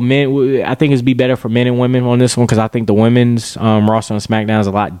will go men. I think it'd be better for men and women on this one, because I think the women's roster on SmackDown is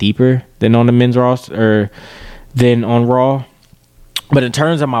a lot deeper than on the men's roster or than on Raw. But in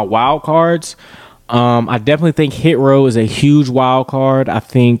terms of my wild cards, I definitely think Hit Row is a huge wild card. I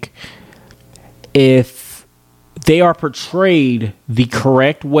think if they are portrayed the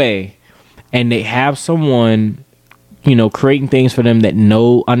correct way and they have someone creating things for them that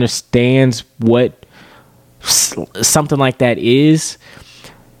understands what something like that is,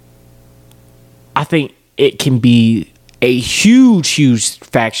 I think it can be a huge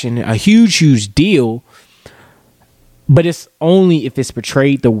faction, a huge deal. But it's only if it's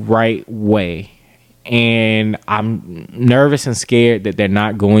portrayed the right way. And I'm nervous and scared that they're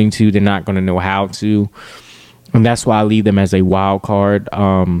not going to know how to. And that's why I leave them as a wild card.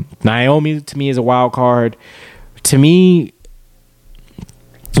 Naomi, to me, is a wild card. To me,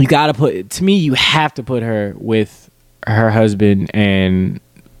 you have to put her with her husband and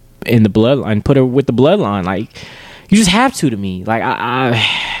in the bloodline. Put her with the bloodline. Like, you just have to me. Like,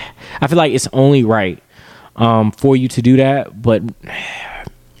 I feel like it's only right for you to do that. But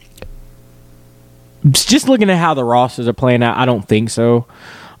just looking at how the rosters are playing out, I don't think so.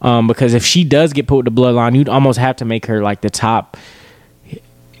 Because if she does get put with the bloodline, you'd almost have to make her like the top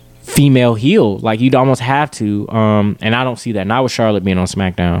female heel. Like, you'd almost have to. And I don't see that. Not with Charlotte being on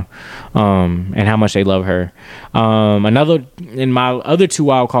SmackDown. And how much they love her. My other two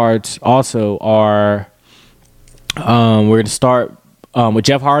wild cards also are, we're going to start with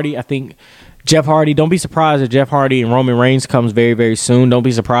Jeff Hardy. I think Jeff Hardy, don't be surprised if Jeff Hardy and Roman Reigns comes very, very soon. Don't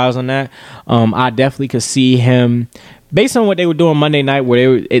be surprised on that. I definitely could see him, based on what they were doing Monday night,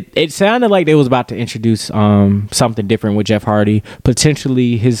 where it sounded like they was about to introduce something different with Jeff Hardy,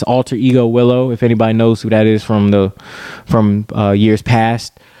 potentially his alter ego Willow, if anybody knows who that is from years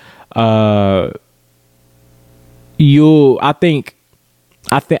past. I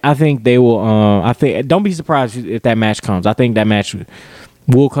think they will. Don't be surprised if that match comes. I think that match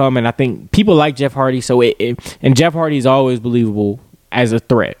will come, and I think people like Jeff Hardy, and Jeff Hardy is always believable as a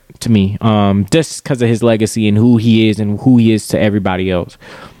threat to me, just because of his legacy and who he is to everybody else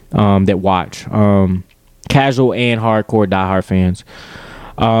that watch, casual and hardcore diehard fans.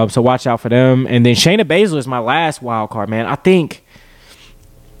 So watch out for them. And then Shayna Baszler is my last wild card, man. I think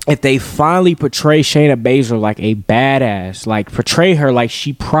if they finally portray Shayna Baszler like a badass, like portray her like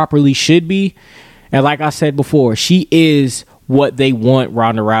she properly should be, and like I said before, she is what they want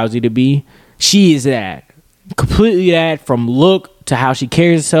Ronda Rousey to be. She is that. Completely that, from look to how she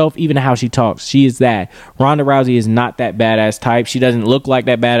carries herself, even to how she talks. She is that. Ronda Rousey is not that badass type. She doesn't look like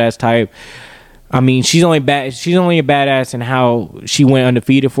that badass type. I mean, she's only a badass in how she went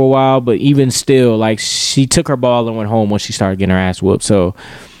undefeated for a while, but even still, like, she took her ball and went home once she started getting her ass whooped. So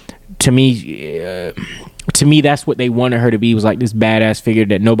to me, that's what they wanted her to be, was like this badass figure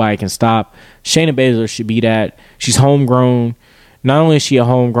that nobody can stop. Shayna Baszler should be that. She's homegrown. Not only is she a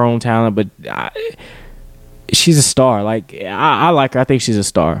homegrown talent, but she's a star. Like, I like her. I think she's a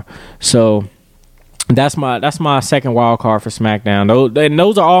star. So that's my second wild card for SmackDown.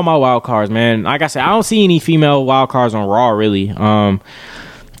 Those are all my wild cards, man. Like I said, I don't see any female wild cards on Raw, really. To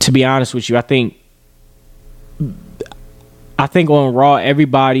be honest with you, I think on Raw,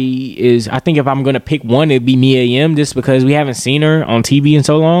 everybody is. I think if I'm gonna pick one, it'd be Mia Yim, just because we haven't seen her on TV in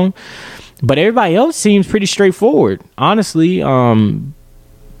so long. But everybody else seems pretty straightforward, honestly. And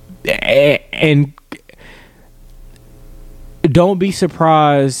don't be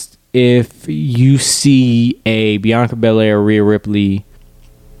surprised if you see a Bianca Belair, Rhea Ripley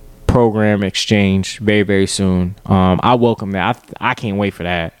program exchange very, very soon. I welcome that. I can't wait for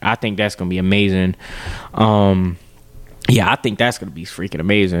that. I think that's gonna be amazing. Yeah, I think that's gonna be freaking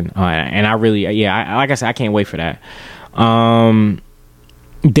amazing. And I really, like I said, I can't wait for that.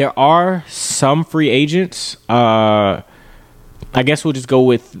 There are some free agents. I guess we'll just go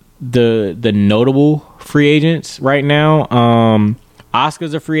with the notable free agents right now.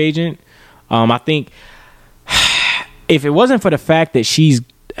 Asuka's a free agent. I think if it wasn't for the fact that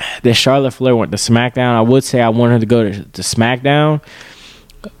Charlotte Flair went to SmackDown, I would say I want her to go to SmackDown.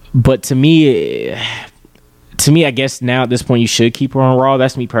 But to me, I guess now at this point you should keep her on Raw.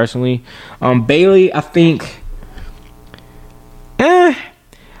 That's me personally. Bayley, I think.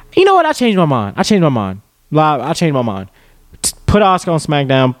 You know what? I changed my mind. Live, I changed my mind. Put Asuka on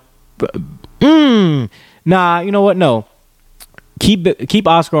SmackDown. Nah, you know what? No. Keep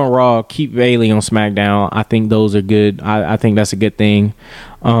Asuka on Raw. Keep Bayley on SmackDown. I think those are good. I think that's a good thing.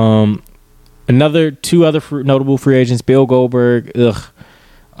 Two other notable free agents: Bill Goldberg,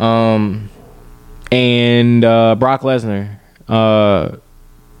 and Brock Lesnar.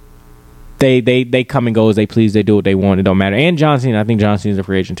 They come and go as they please. They do what they want. It don't matter. And John Cena. I think John Cena's a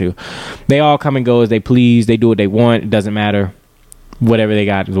free agent too. They all come and go as they please. They do what they want. It doesn't matter. Whatever they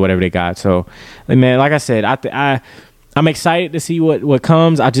got is whatever they got. So, man, like I said, I'm excited to see what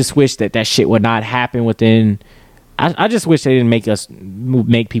comes. I just wish that shit would not happen within. I just wish they didn't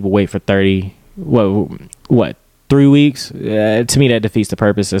make people wait for 3 weeks. To me, that defeats the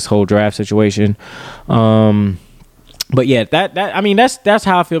purpose of this whole draft situation. But yeah, that's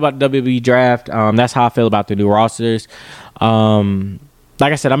how I feel about the WWE draft. That's how I feel about the new rosters. Like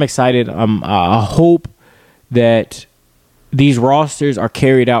I said, I'm excited. I hope that these rosters are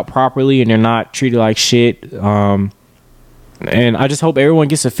carried out properly and they're not treated like shit. And I just hope everyone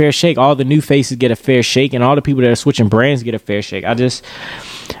gets a fair shake. All the new faces get a fair shake, and all the people that are switching brands get a fair shake. I just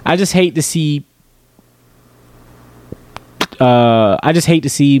hate to see. I just hate to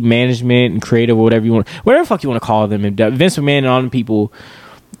see management and creative or whatever the fuck you want to call them, and Vince McMahon and all the people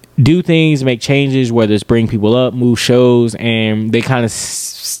do things, make changes, whether it's bring people up, move shows, and they kind of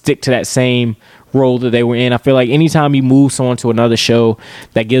stick to that same role that they were in. I feel like anytime you move someone to another show,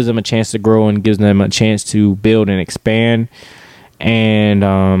 that gives them a chance to grow and gives them a chance to build and expand.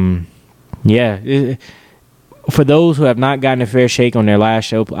 And for those who have not gotten a fair shake on their last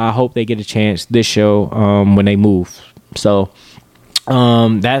show, I hope they get a chance this show when they move. So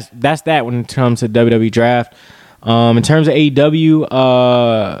that's that when it comes to WWE draft. In terms of AEW,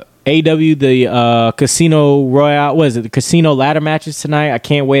 the Casino Royale, what is it? The Casino ladder matches tonight. I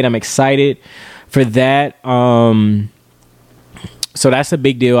can't wait. I'm excited for that. So that's a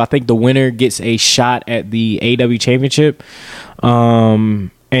big deal. I think the winner gets a shot at the AEW championship.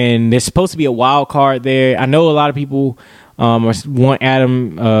 And there's supposed to be a wild card there. I know a lot of people want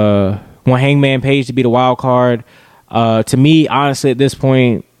Hangman Page to be the wild card. To me, honestly, at this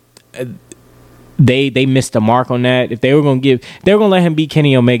point, they missed the mark on that. If they were gonna let him beat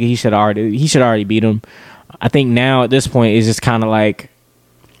Kenny Omega, he should already beat him. I think now at this point it's just kind of like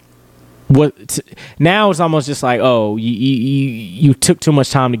now it's almost just like, oh, you took too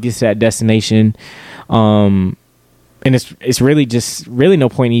much time to get to that destination, and it's really no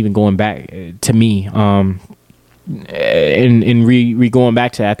point even going back to me. And going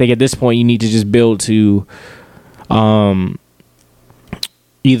back to that, I think at this point you need to just build to.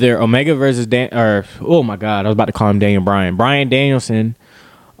 Either Omega versus oh my God, I was about to call him Daniel Bryan. Bryan Danielson.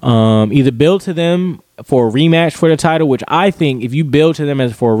 Either build to them for a rematch for the title, which I think if you build to them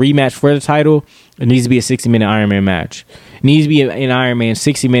as for a rematch for the title, it needs to be a 60-minute Iron Man match. It needs to be an Iron Man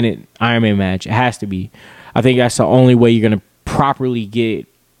 60-minute Iron Man match. It has to be. I think that's the only way you're gonna properly get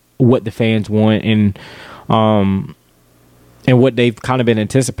what the fans want and what they've kind of been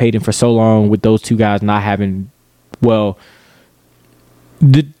anticipating for so long with those two guys not having. Well,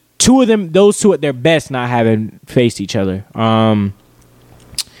 the two of them, those two at their best, not having faced each other.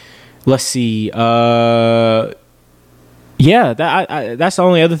 Let's see. That's the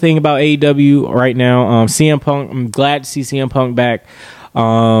only other thing about AEW right now. CM Punk. I'm glad to see CM Punk back.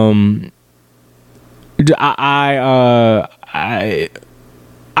 I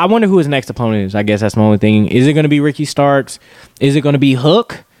wonder who his next opponent is. I guess that's my only thing. Is it going to be Ricky Starks? Is it going to be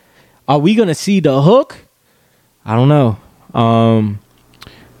Hook? Are we going to see the Hook? I don't know.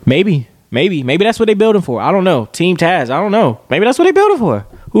 Maybe that's what they're building for. I don't know. Team Taz. I don't know. Maybe that's what they're building for.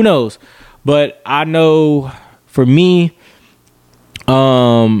 Who knows? But I know for me,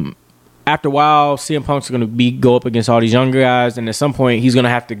 after a while, CM Punk's going to go up against all these younger guys, and at some point, he's going to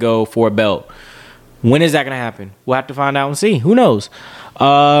have to go for a belt. When is that going to happen? We'll have to find out and see. Who knows?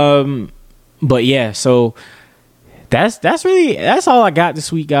 But yeah, so that's all I got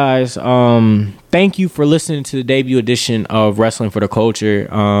this week, guys. Thank you for listening to the debut edition of Wrestling for the Culture.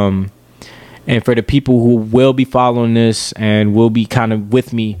 And for the people who will be following this and will be kind of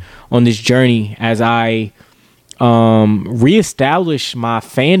with me on this journey as I reestablish my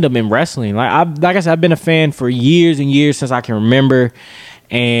fandom in wrestling. Like I said, I've been a fan for years and years since I can remember.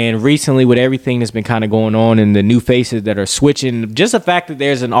 And recently, with everything that's been kind of going on and the new faces that are switching, just the fact that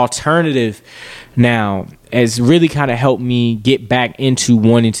there's an alternative now has really kind of helped me get back into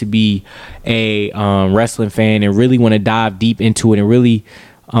wanting to be a wrestling fan and really want to dive deep into it and really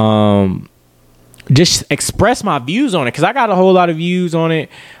just express my views on it, because I got a whole lot of views on it.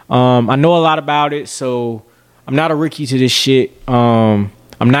 I know a lot about it, so I'm not a rookie to this shit.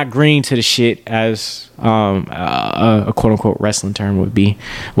 I'm not green to the shit, as a quote-unquote wrestling term would be.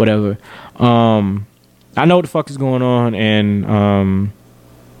 Whatever. I know what the fuck is going on, and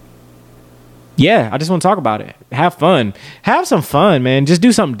I just want to talk about it. Have fun. Have some fun, man. Just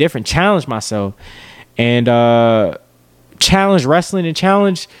do something different. Challenge myself. And challenge wrestling and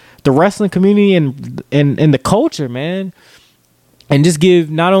challenge the wrestling community and the culture, man. And just give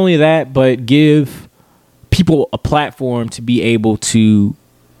not only that, but give people a platform to be able to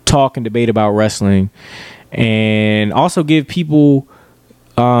talk and debate about wrestling, and also give people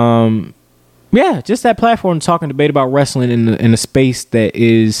just that platform to talk and debate about wrestling in a space that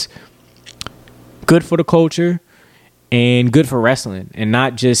is good for the culture and good for wrestling, and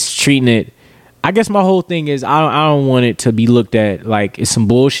not just treating it. I guess my whole thing is I don't want it to be looked at like it's some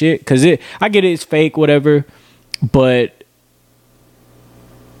bullshit, because I get it, it's fake, whatever. but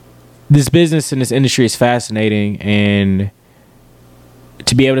this business and this industry is fascinating, and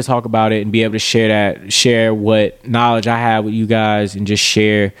to be able to talk about it and be able to share what knowledge I have with you guys, and just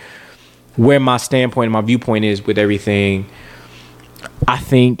share where my standpoint and my viewpoint is with everything, I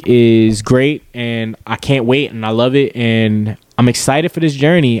think is great, and I can't wait, and I love it, and I'm excited for this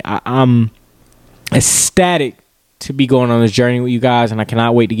journey. I'm ecstatic to be going on this journey with you guys, and I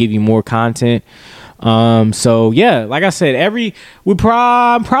cannot wait to give you more content. So yeah, like I said,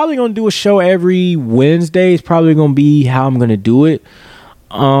 I'm probably gonna do a show every Wednesday. It's probably gonna be how I'm gonna do it.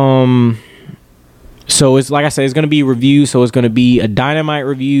 So it's like I said, it's gonna be reviews. So it's gonna be a Dynamite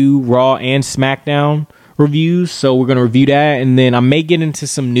review, Raw and SmackDown reviews. So we're gonna review that, and then I may get into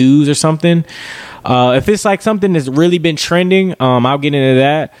some news or something. If it's like something that's really been trending, I'll get into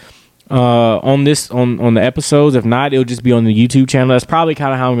that on the episodes. If not, it'll just be on the YouTube channel. That's probably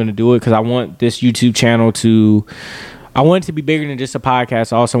kind of how I'm gonna do it, because I want this YouTube channel to be bigger than just a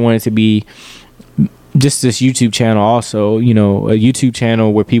podcast. I also want it to be just this YouTube channel, also, a YouTube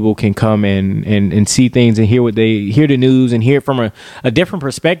channel where people can come and see things and hear the news and hear it from a different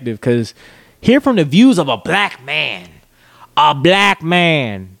perspective, because hear from the views of a black man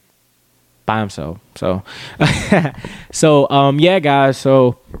by himself. So yeah, guys,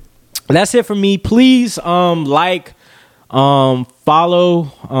 so that's it for me. Please like, follow,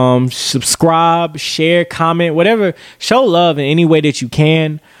 subscribe, share, comment, whatever. Show love in any way that you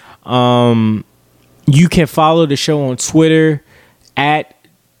can. You can follow the show on Twitter at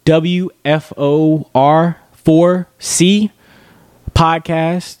WFOR4C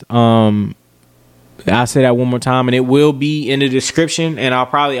podcast. I'll say that one more time, and it will be in the description, and I'll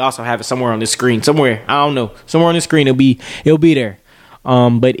probably also have it somewhere on the screen. Somewhere, I don't know. Somewhere on the screen, it'll be there.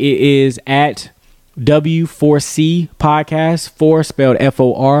 But it is at W4C podcast, 4 spelled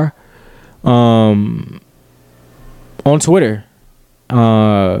FOR, on Twitter.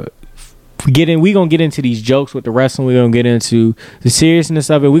 We gonna get into these jokes with the wrestling. We're gonna get into the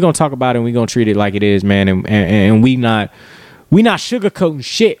seriousness of it. We're gonna talk about it, and we're gonna treat it like it is, man. And we not sugarcoating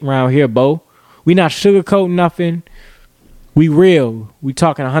shit around here, Bo. We not sugarcoating nothing. We real. We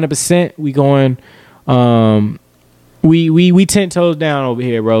talking 100%. We going we 10 toes down over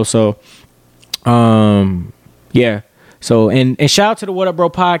here, bro. So yeah. So and shout out to the What Up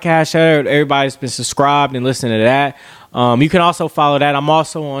Bro podcast. Shout out to everybody that's been subscribed and listening to that. You can also follow that. I'm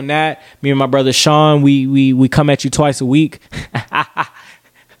also on that. Me and my brother Sean, we come at you twice a week.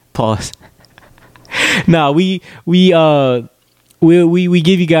 Pause. No, we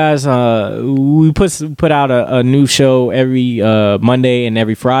give you guys we put out a new show every Monday and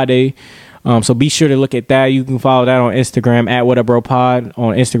every Friday. So be sure to look at that. You can follow that on Instagram at What Up Bro Pod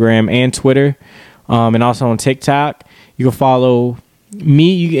on Instagram and Twitter, and also on TikTok. You can follow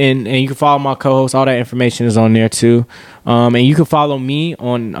me, and you can follow my co-host. All that information is on there too. And you can follow me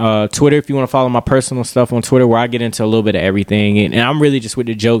on Twitter if you want to follow my personal stuff on Twitter, where I get into a little bit of everything. And I'm really just with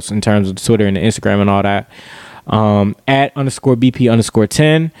the jokes in terms of Twitter and the Instagram and all that. At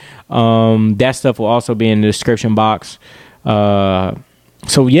 _BP_10. That stuff will also be in the description box.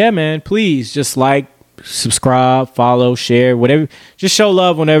 So yeah, man, please just like, subscribe, follow, share, whatever. Just show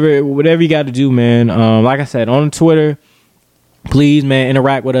love whatever you got to do, man. Like I said, on Twitter, please, man,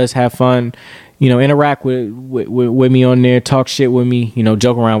 interact with us, have fun. Interact with me on there, talk shit with me.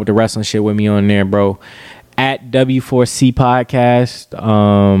 Joke around with the wrestling shit with me on there, bro. At W4C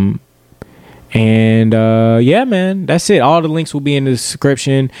podcast. And yeah, man, that's it. All the links will be in the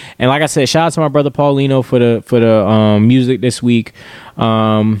description. And like I said, shout out to my brother Paulino for the music this week.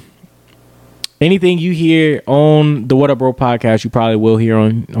 Anything you hear on the What Up Bro podcast, you probably will hear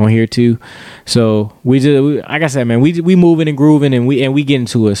on here too. So like I said, man, we moving and grooving, and we get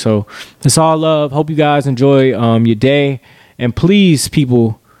into it. So it's all love. Hope you guys enjoy your day, and please,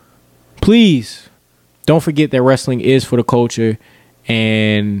 people, please don't forget that wrestling is for the culture,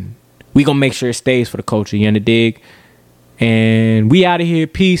 and we gonna make sure it stays for the culture. You understand? Dig? And we out of here.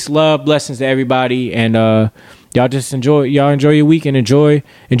 Peace, love, blessings to everybody, and y'all just enjoy your week, and enjoy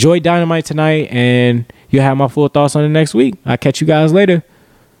Dynamite tonight, and you'll have my full thoughts on it next week. I'll catch you guys later.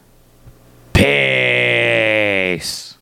 Peace.